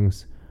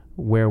meetings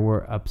where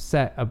we're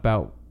upset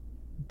about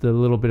the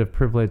little bit of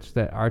privilege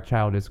that our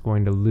child is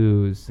going to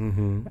lose.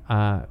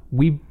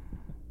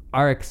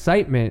 Our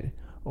excitement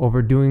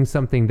over doing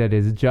something that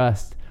is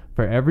just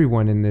for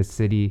everyone in this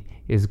city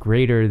is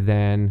greater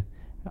than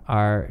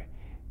our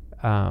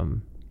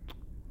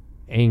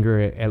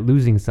anger at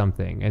losing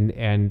something.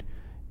 And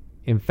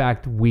in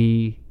fact,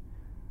 we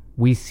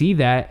see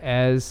that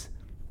as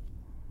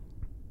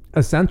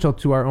essential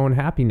to our own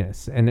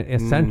happiness and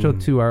essential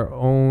to our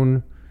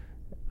own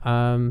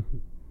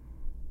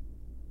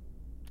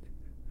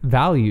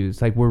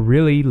values. Like, we're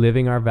really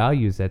living our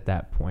values at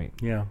that point.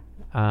 Yeah.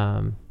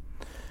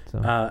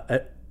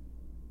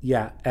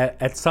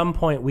 At some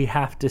point we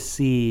have to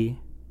see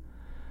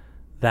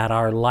that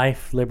our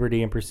life,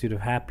 liberty, and pursuit of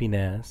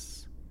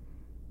happiness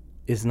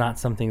is not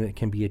something that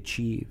can be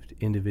achieved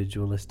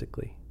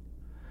individualistically.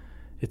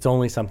 It's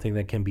only something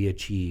that can be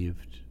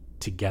achieved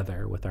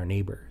together with our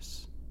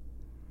neighbors.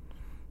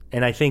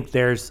 And I think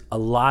there's a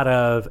lot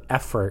of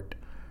effort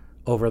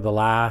over the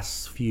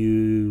last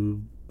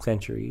few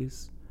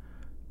centuries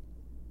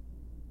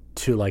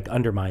to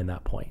undermine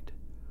that point,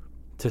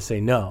 to say,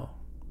 no,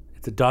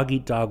 it's a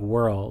dog-eat-dog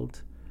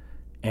world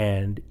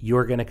and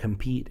you're going to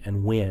compete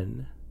and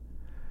win.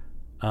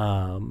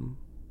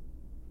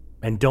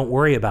 And don't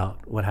worry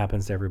about what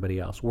happens to everybody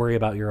else. Worry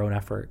about your own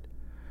effort.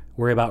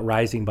 Worry about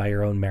rising by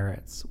your own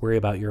merits. Worry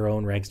about your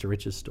own rags to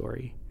riches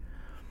story.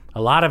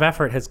 A lot of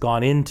effort has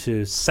gone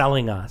into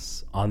selling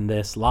us on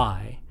this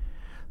lie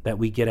that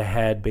we get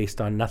ahead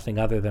based on nothing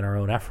other than our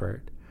own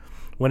effort.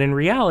 When in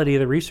reality,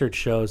 the research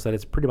shows that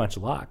it's pretty much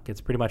luck.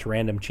 It's pretty much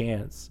random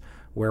chance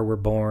where we're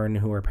born,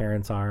 who our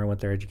parents are, and what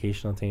their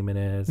educational attainment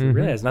is. It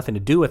really has nothing to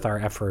do with our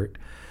effort.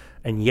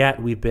 And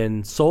yet we've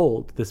been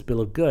sold this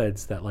bill of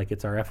goods that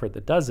it's our effort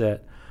that does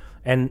it.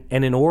 And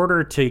in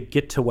order to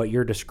get to what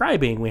you're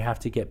describing, we have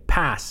to get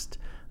past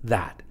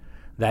that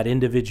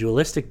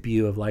individualistic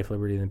view of life,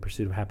 liberty, and the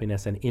pursuit of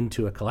happiness and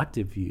into a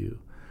collective view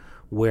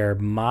where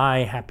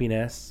my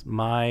happiness,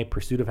 my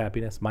pursuit of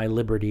happiness, my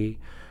liberty,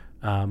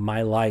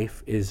 my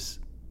life is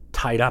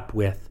tied up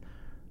with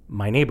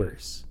my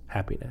neighbor's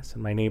happiness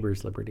and my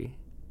neighbor's liberty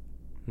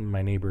and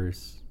my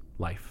neighbor's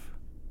life.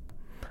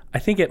 I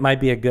think it might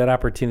be a good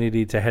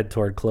opportunity to head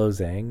toward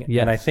closing.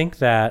 Yes. And I think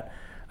that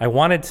I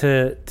wanted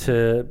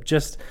to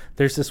just,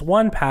 there's this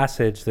one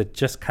passage that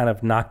just kind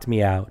of knocked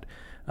me out.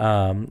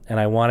 And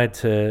I wanted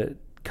to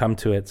come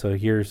to it. So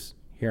here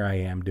I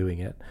am doing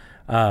it.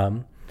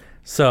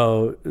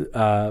 So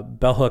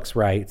Bell Hooks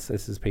writes,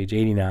 this is page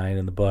 89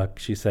 in the book.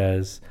 She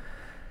says,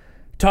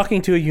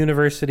 talking to a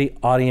university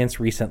audience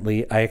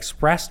recently, I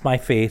expressed my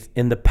faith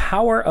in the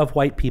power of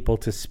white people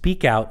to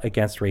speak out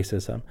against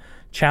racism,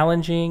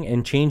 challenging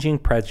and changing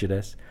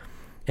prejudice,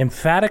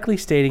 emphatically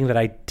stating that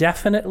I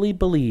definitely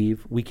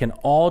believe we can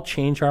all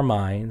change our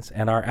minds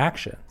and our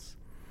actions.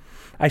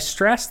 I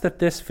stressed that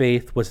this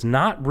faith was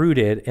not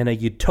rooted in a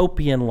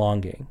utopian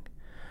longing,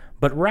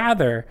 but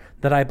rather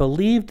that I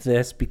believed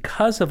this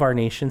because of our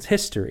nation's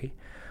history,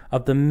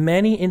 of the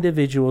many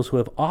individuals who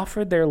have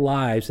offered their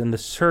lives in the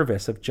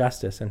service of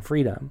justice and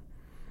freedom.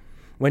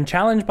 When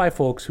challenged by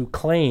folks who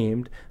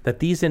claimed that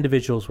these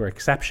individuals were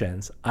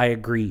exceptions, I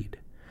agreed.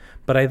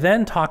 But I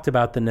then talked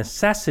about the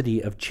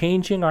necessity of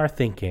changing our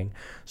thinking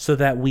so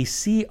that we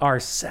see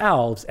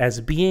ourselves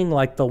as being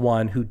like the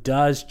one who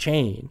does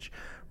change,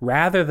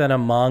 rather than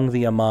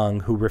among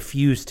who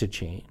refuse to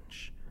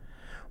change.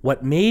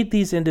 What made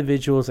these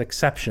individuals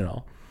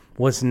exceptional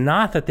was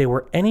not that they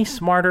were any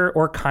smarter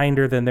or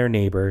kinder than their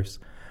neighbors,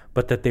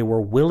 but that they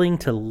were willing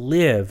to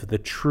live the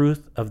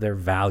truth of their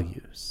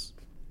values.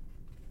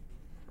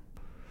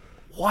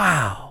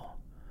 Wow.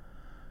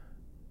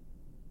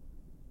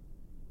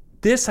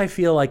 This, I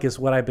feel like, is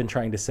what I've been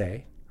trying to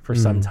say for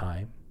some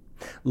time.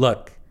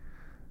 Look,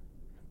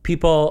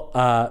 people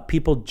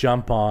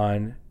jump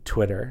on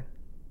Twitter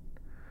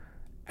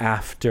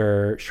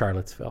after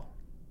Charlottesville.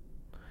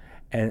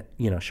 And,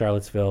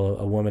 Charlottesville,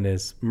 a woman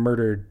is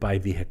murdered by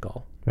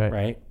vehicle,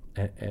 right?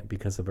 And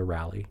because of a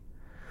rally.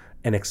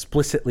 An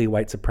explicitly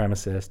white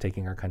supremacist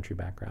taking our country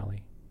back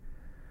rally.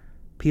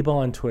 people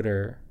on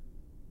Twitter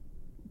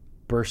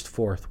burst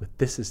forth with,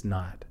 "This is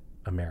not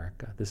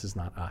America. This is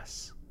not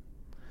us."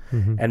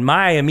 Mm-hmm. And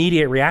my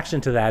immediate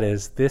reaction to that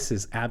is, this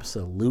is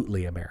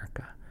absolutely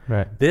America.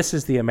 Right. This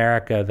is the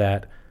America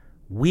that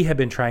we have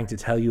been trying to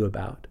tell you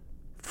about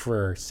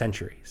for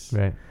centuries.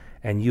 Right.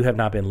 And you have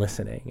not been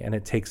listening. And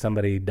it takes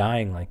somebody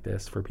dying like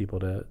this for people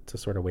to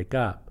sort of wake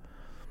up.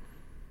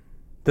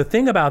 The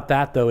thing about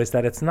that, though, is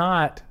that it's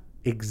not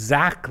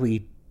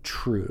exactly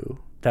true,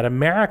 that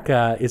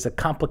America is a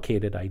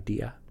complicated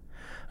idea.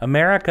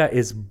 America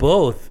is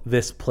both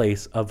this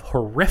place of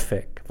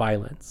horrific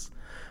violence,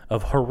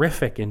 of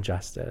horrific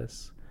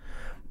injustice,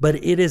 but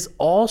it is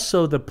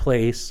also the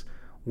place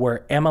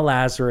where Emma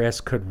Lazarus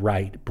could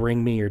write,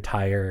 "Bring me your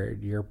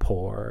tired, your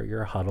poor,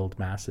 your huddled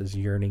masses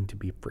yearning to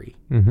be free."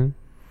 Mm-hmm.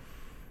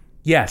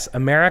 Yes,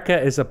 America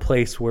is a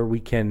place where we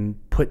can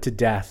put to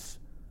death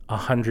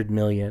 100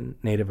 million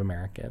Native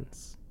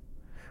Americans,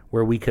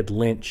 where we could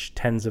lynch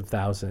tens of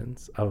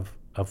thousands of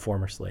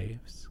former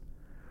slaves.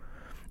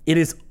 It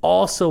is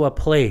also a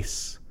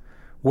place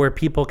where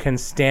people can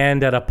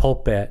stand at a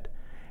pulpit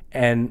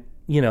and,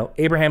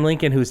 Abraham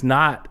Lincoln, who's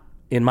not,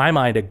 in my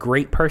mind, a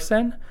great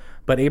person,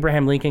 but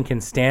Abraham Lincoln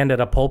can stand at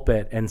a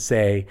pulpit and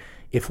say,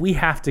 if we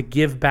have to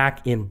give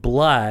back in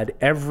blood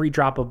every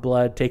drop of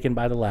blood taken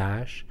by the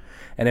lash,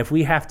 and if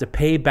we have to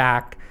pay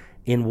back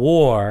in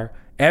war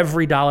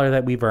every dollar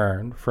that we've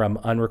earned from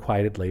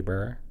unrequited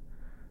labor,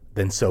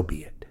 then so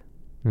be it.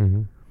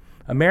 Mm-hmm.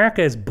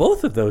 America is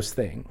both of those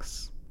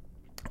things.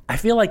 I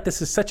feel like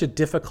this is such a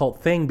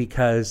difficult thing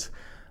because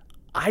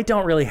I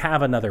don't really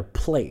have another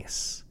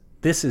place.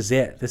 This is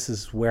it. This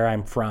is where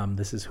I'm from.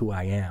 This is who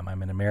I am.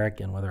 I'm an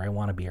American, whether I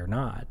want to be or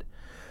not.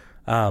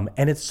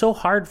 And it's so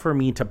hard for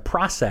me to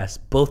process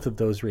both of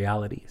those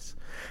realities.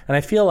 And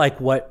I feel like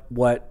what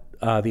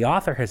the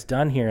author has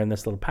done here in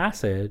this little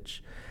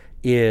passage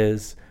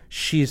is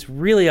she's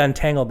really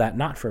untangled that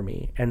knot for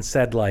me and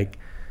said, like,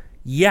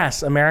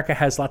 yes, America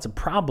has lots of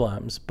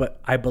problems, but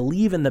I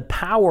believe in the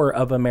power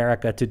of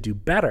America to do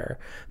better,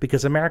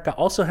 because America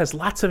also has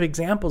lots of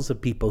examples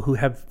of people who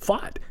have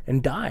fought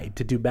and died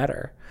to do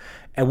better.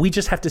 And we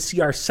just have to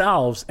see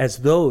ourselves as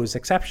those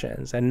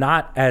exceptions and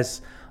not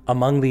as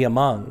among the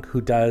among who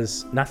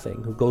does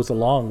nothing, who goes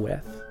along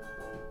with.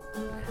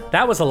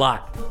 That was a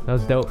lot. That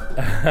was dope.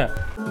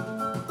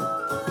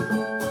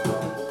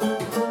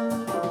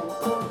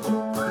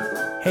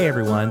 Hey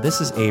everyone,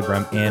 this is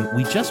Abram, and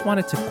we just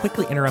wanted to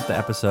quickly interrupt the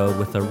episode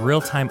with a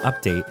real-time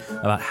update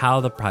about how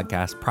the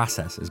podcast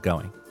process is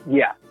going.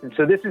 Yeah, and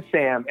so this is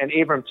Sam, and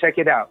Abram, check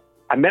it out.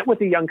 I met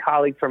with a young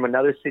colleague from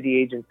another city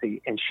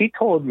agency, and she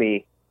told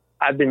me,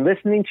 I've been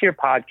listening to your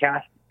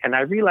podcast, and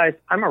I realized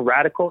I'm a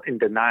radical in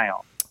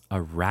denial.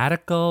 A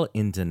radical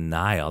in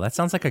denial. That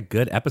sounds like a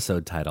good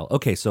episode title.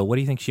 Okay, so what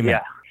do you think she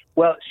meant? Yeah.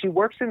 Well, she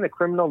works in the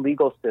criminal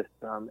legal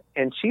system,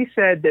 and she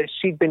said that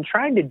she'd been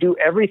trying to do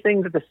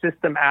everything that the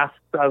system asks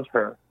of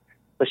her,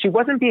 but she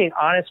wasn't being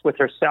honest with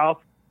herself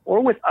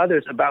or with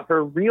others about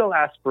her real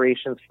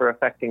aspirations for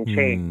affecting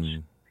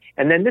change.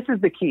 And then this is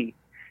the key.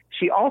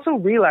 She also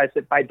realized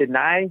that by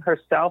denying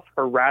herself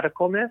her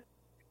radicalness,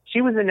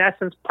 she was in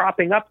essence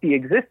propping up the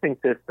existing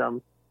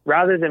system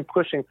rather than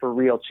pushing for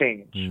real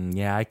change.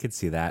 Yeah, I could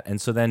see that.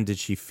 And so then did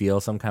she feel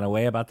some kind of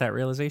way about that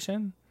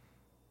realization?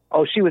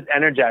 Oh, she was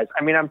energized.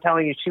 I mean, I'm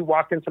telling you, she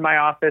walked into my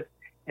office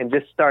and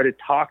just started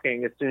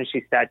talking as soon as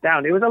she sat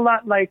down. It was a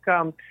lot like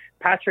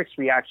Patrick's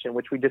reaction,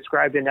 which we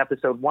described in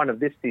episode 1 of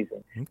this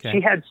season. Okay. She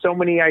had so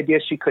many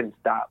ideas she couldn't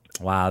stop.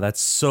 Wow,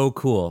 that's so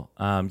cool.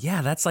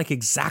 Yeah, that's like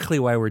exactly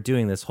why we're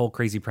doing this whole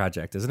crazy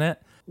project, isn't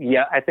it?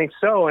 Yeah, I think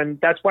so. And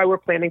that's why we're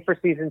planning for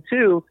season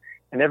 2.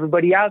 And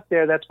everybody out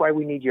there, that's why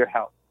we need your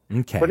help.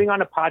 Okay. Putting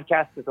on a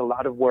podcast is a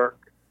lot of work.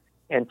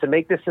 And to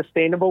make this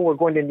sustainable, we're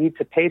going to need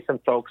to pay some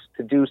folks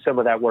to do some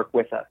of that work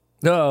with us.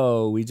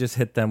 Oh, we just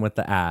hit them with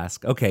the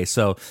ask. Okay,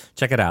 so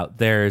check it out.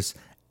 There's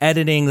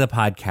editing the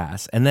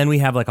podcast, and then we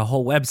have like a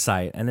whole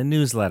website and a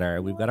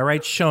newsletter. We've got to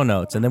write show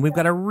notes, and then we've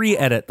got to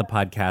re-edit the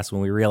podcast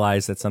when we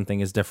realize that something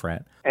is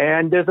different.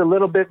 And there's a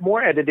little bit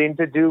more editing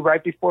to do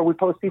right before we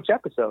post each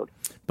episode.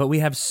 But we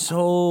have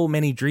so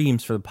many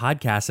dreams for the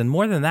podcast, and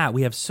more than that,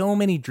 we have so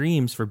many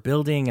dreams for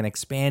building and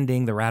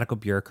expanding the Radical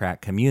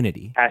Bureaucrat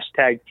community.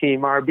 Hashtag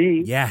Team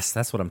RB. Yes,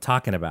 that's what I'm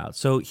talking about.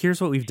 So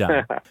here's what we've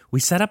done. We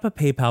set up a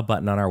PayPal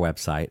button on our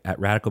website at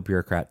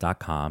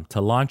radicalbureaucrat.com to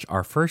launch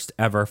our first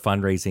ever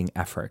fundraising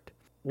effort.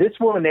 This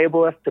will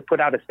enable us to put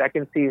out a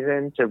second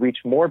season to reach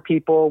more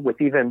people with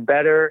even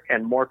better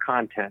and more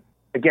content.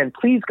 Again,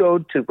 please go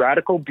to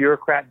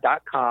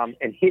radicalbureaucrat.com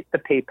and hit the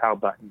PayPal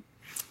button.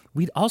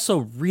 We'd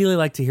also really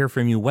like to hear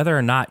from you whether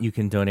or not you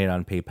can donate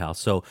on PayPal.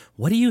 So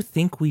what do you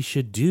think we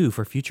should do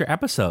for future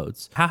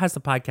episodes? How has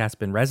the podcast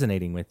been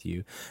resonating with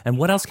you? And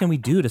what else can we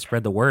do to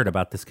spread the word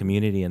about this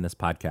community and this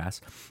podcast?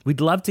 We'd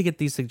love to get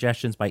these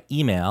suggestions by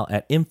email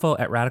at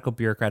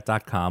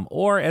info@radicalbureaucrat.com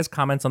or as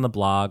comments on the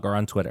blog or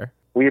on Twitter.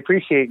 We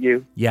appreciate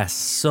you. Yes,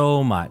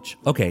 so much.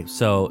 Okay,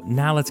 so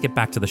now let's get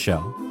back to the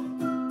show.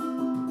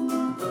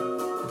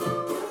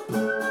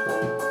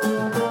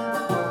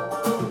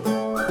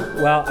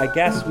 Well, I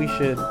guess we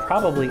should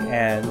probably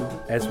end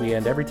as we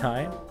end every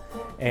time.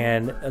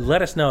 And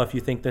let us know if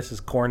you think this is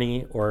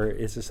corny or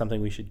is this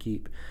something we should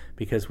keep,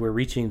 because we're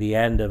reaching the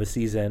end of a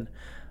season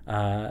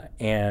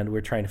and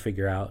we're trying to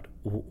figure out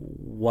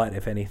what,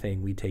 if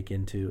anything, we take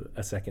into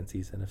a second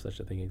season, if such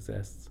a thing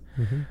exists.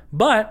 Mm-hmm.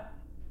 But,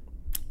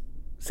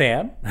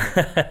 Sam,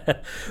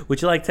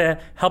 would you like to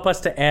help us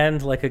to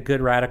end like a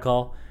good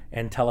radical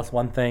and tell us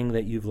one thing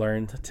that you've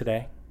learned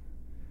today?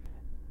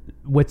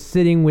 What's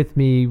sitting with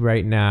me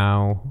right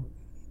now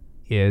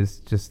is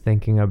just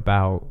thinking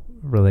about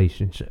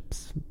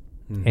relationships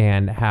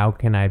and how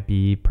can I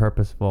be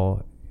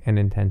purposeful and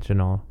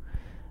intentional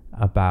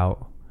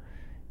about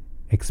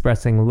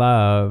expressing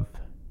love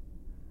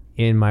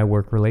in my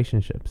work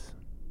relationships.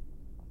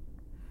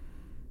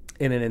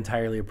 In an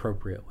entirely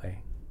appropriate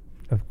way.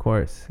 Of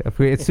course.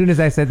 As soon as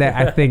I said that,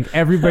 I think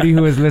everybody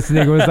who was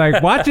listening was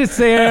like, watch it,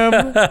 Sam.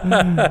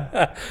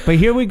 But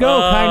here we go,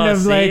 kind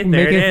of like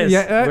make it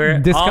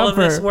discomfort. All of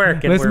this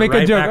work, and let's we're make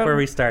right a joke back where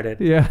we started.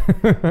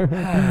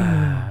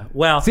 Yeah.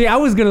 Well, see, I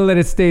was going to let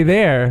it stay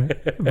there,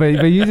 but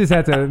you just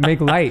had to make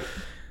light.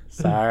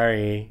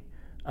 Sorry.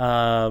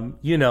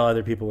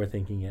 Other people were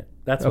thinking it.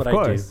 That's what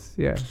I do.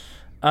 Yeah.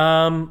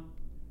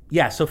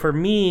 Yeah, so for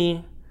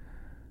me,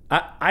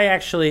 I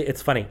actually,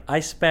 it's funny. I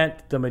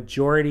spent the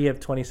majority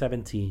of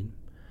 2017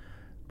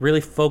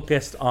 really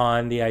focused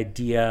on the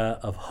idea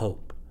of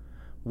hope.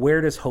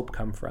 Where does hope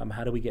come from?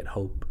 How do we get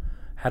hope?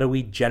 How do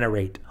we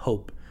generate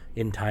hope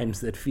in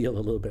times that feel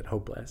a little bit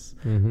hopeless?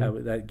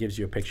 Mm-hmm. That gives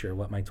you a picture of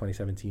what my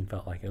 2017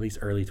 felt like, at least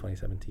early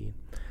 2017.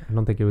 I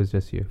don't think it was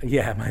just you.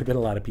 Yeah, it might have been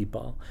a lot of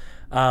people.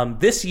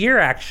 This year,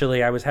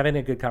 actually, I was having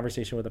a good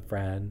conversation with a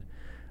friend,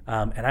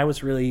 and I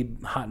was really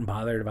hot and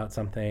bothered about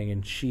something,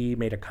 and she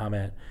made a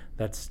comment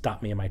that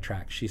stopped me in my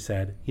tracks. She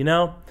said,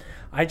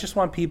 I just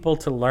want people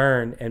to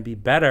learn and be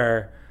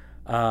better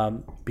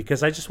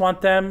because I just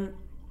want them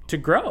to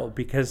grow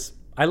because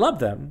I love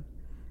them.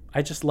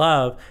 I just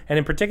love, and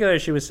in particular,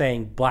 she was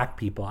saying Black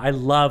people. I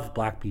love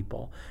Black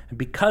people. And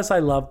because I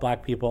love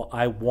Black people,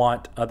 I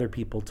want other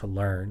people to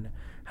learn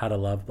how to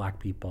love Black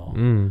people.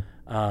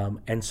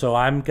 And so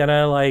I'm going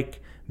to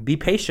be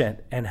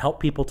patient and help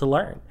people to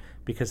learn,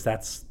 because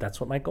that's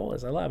what my goal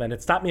is. I love. And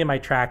it stopped me in my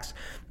tracks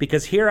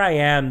because here I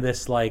am,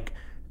 this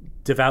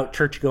devout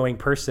church-going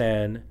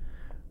person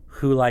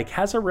who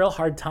has a real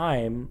hard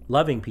time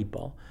loving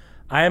people.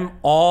 I'm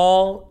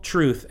all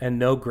truth and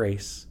no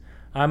grace.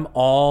 I'm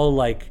all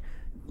like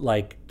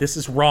this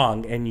is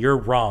wrong and you're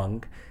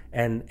wrong,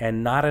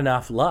 and not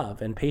enough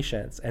love and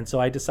patience. And so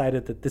I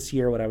decided that this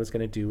year what I was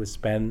going to do was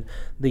spend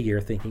the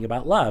year thinking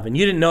about love. And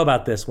you didn't know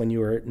about this when you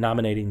were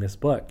nominating this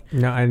book.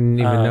 No, I didn't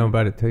even know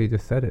about it till you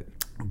just said it.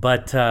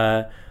 But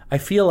I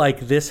feel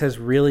like this has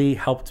really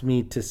helped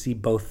me to see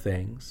both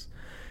things,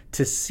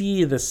 to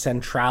see the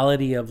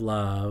centrality of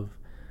love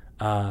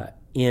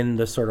in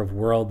the sort of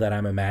world that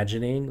I'm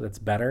imagining that's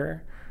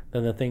better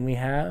than the thing we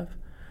have.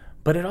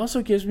 But it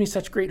also gives me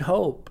such great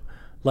hope.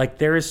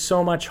 There is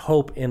so much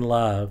hope in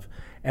love,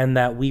 and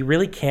that we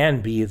really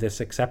can be this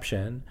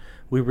exception.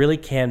 We really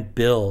can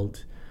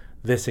build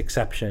this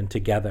exception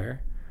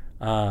together.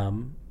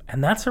 And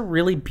that's a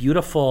really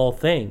beautiful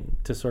thing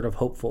to sort of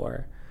hope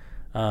for.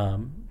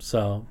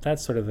 So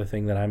that's sort of the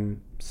thing that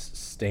I'm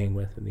staying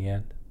with in the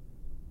end.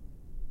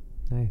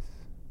 Nice.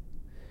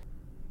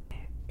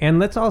 And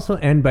let's also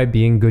end by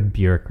being good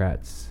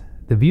bureaucrats.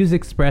 The views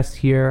expressed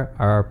here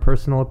are our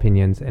personal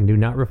opinions and do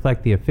not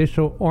reflect the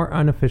official or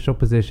unofficial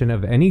position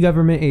of any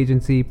government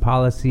agency,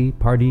 policy,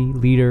 party,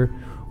 leader,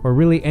 or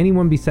really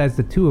anyone besides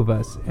the two of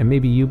us, and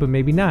maybe you, but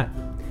maybe not.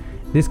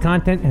 This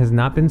content has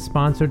not been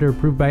sponsored or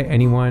approved by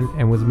anyone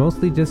and was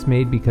mostly just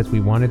made because we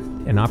wanted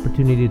an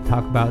opportunity to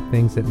talk about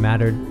things that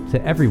mattered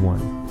to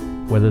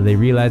everyone, whether they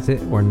realize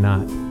it or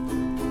not.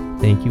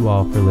 Thank you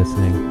all for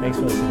listening. Thanks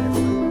for listening,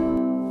 everyone.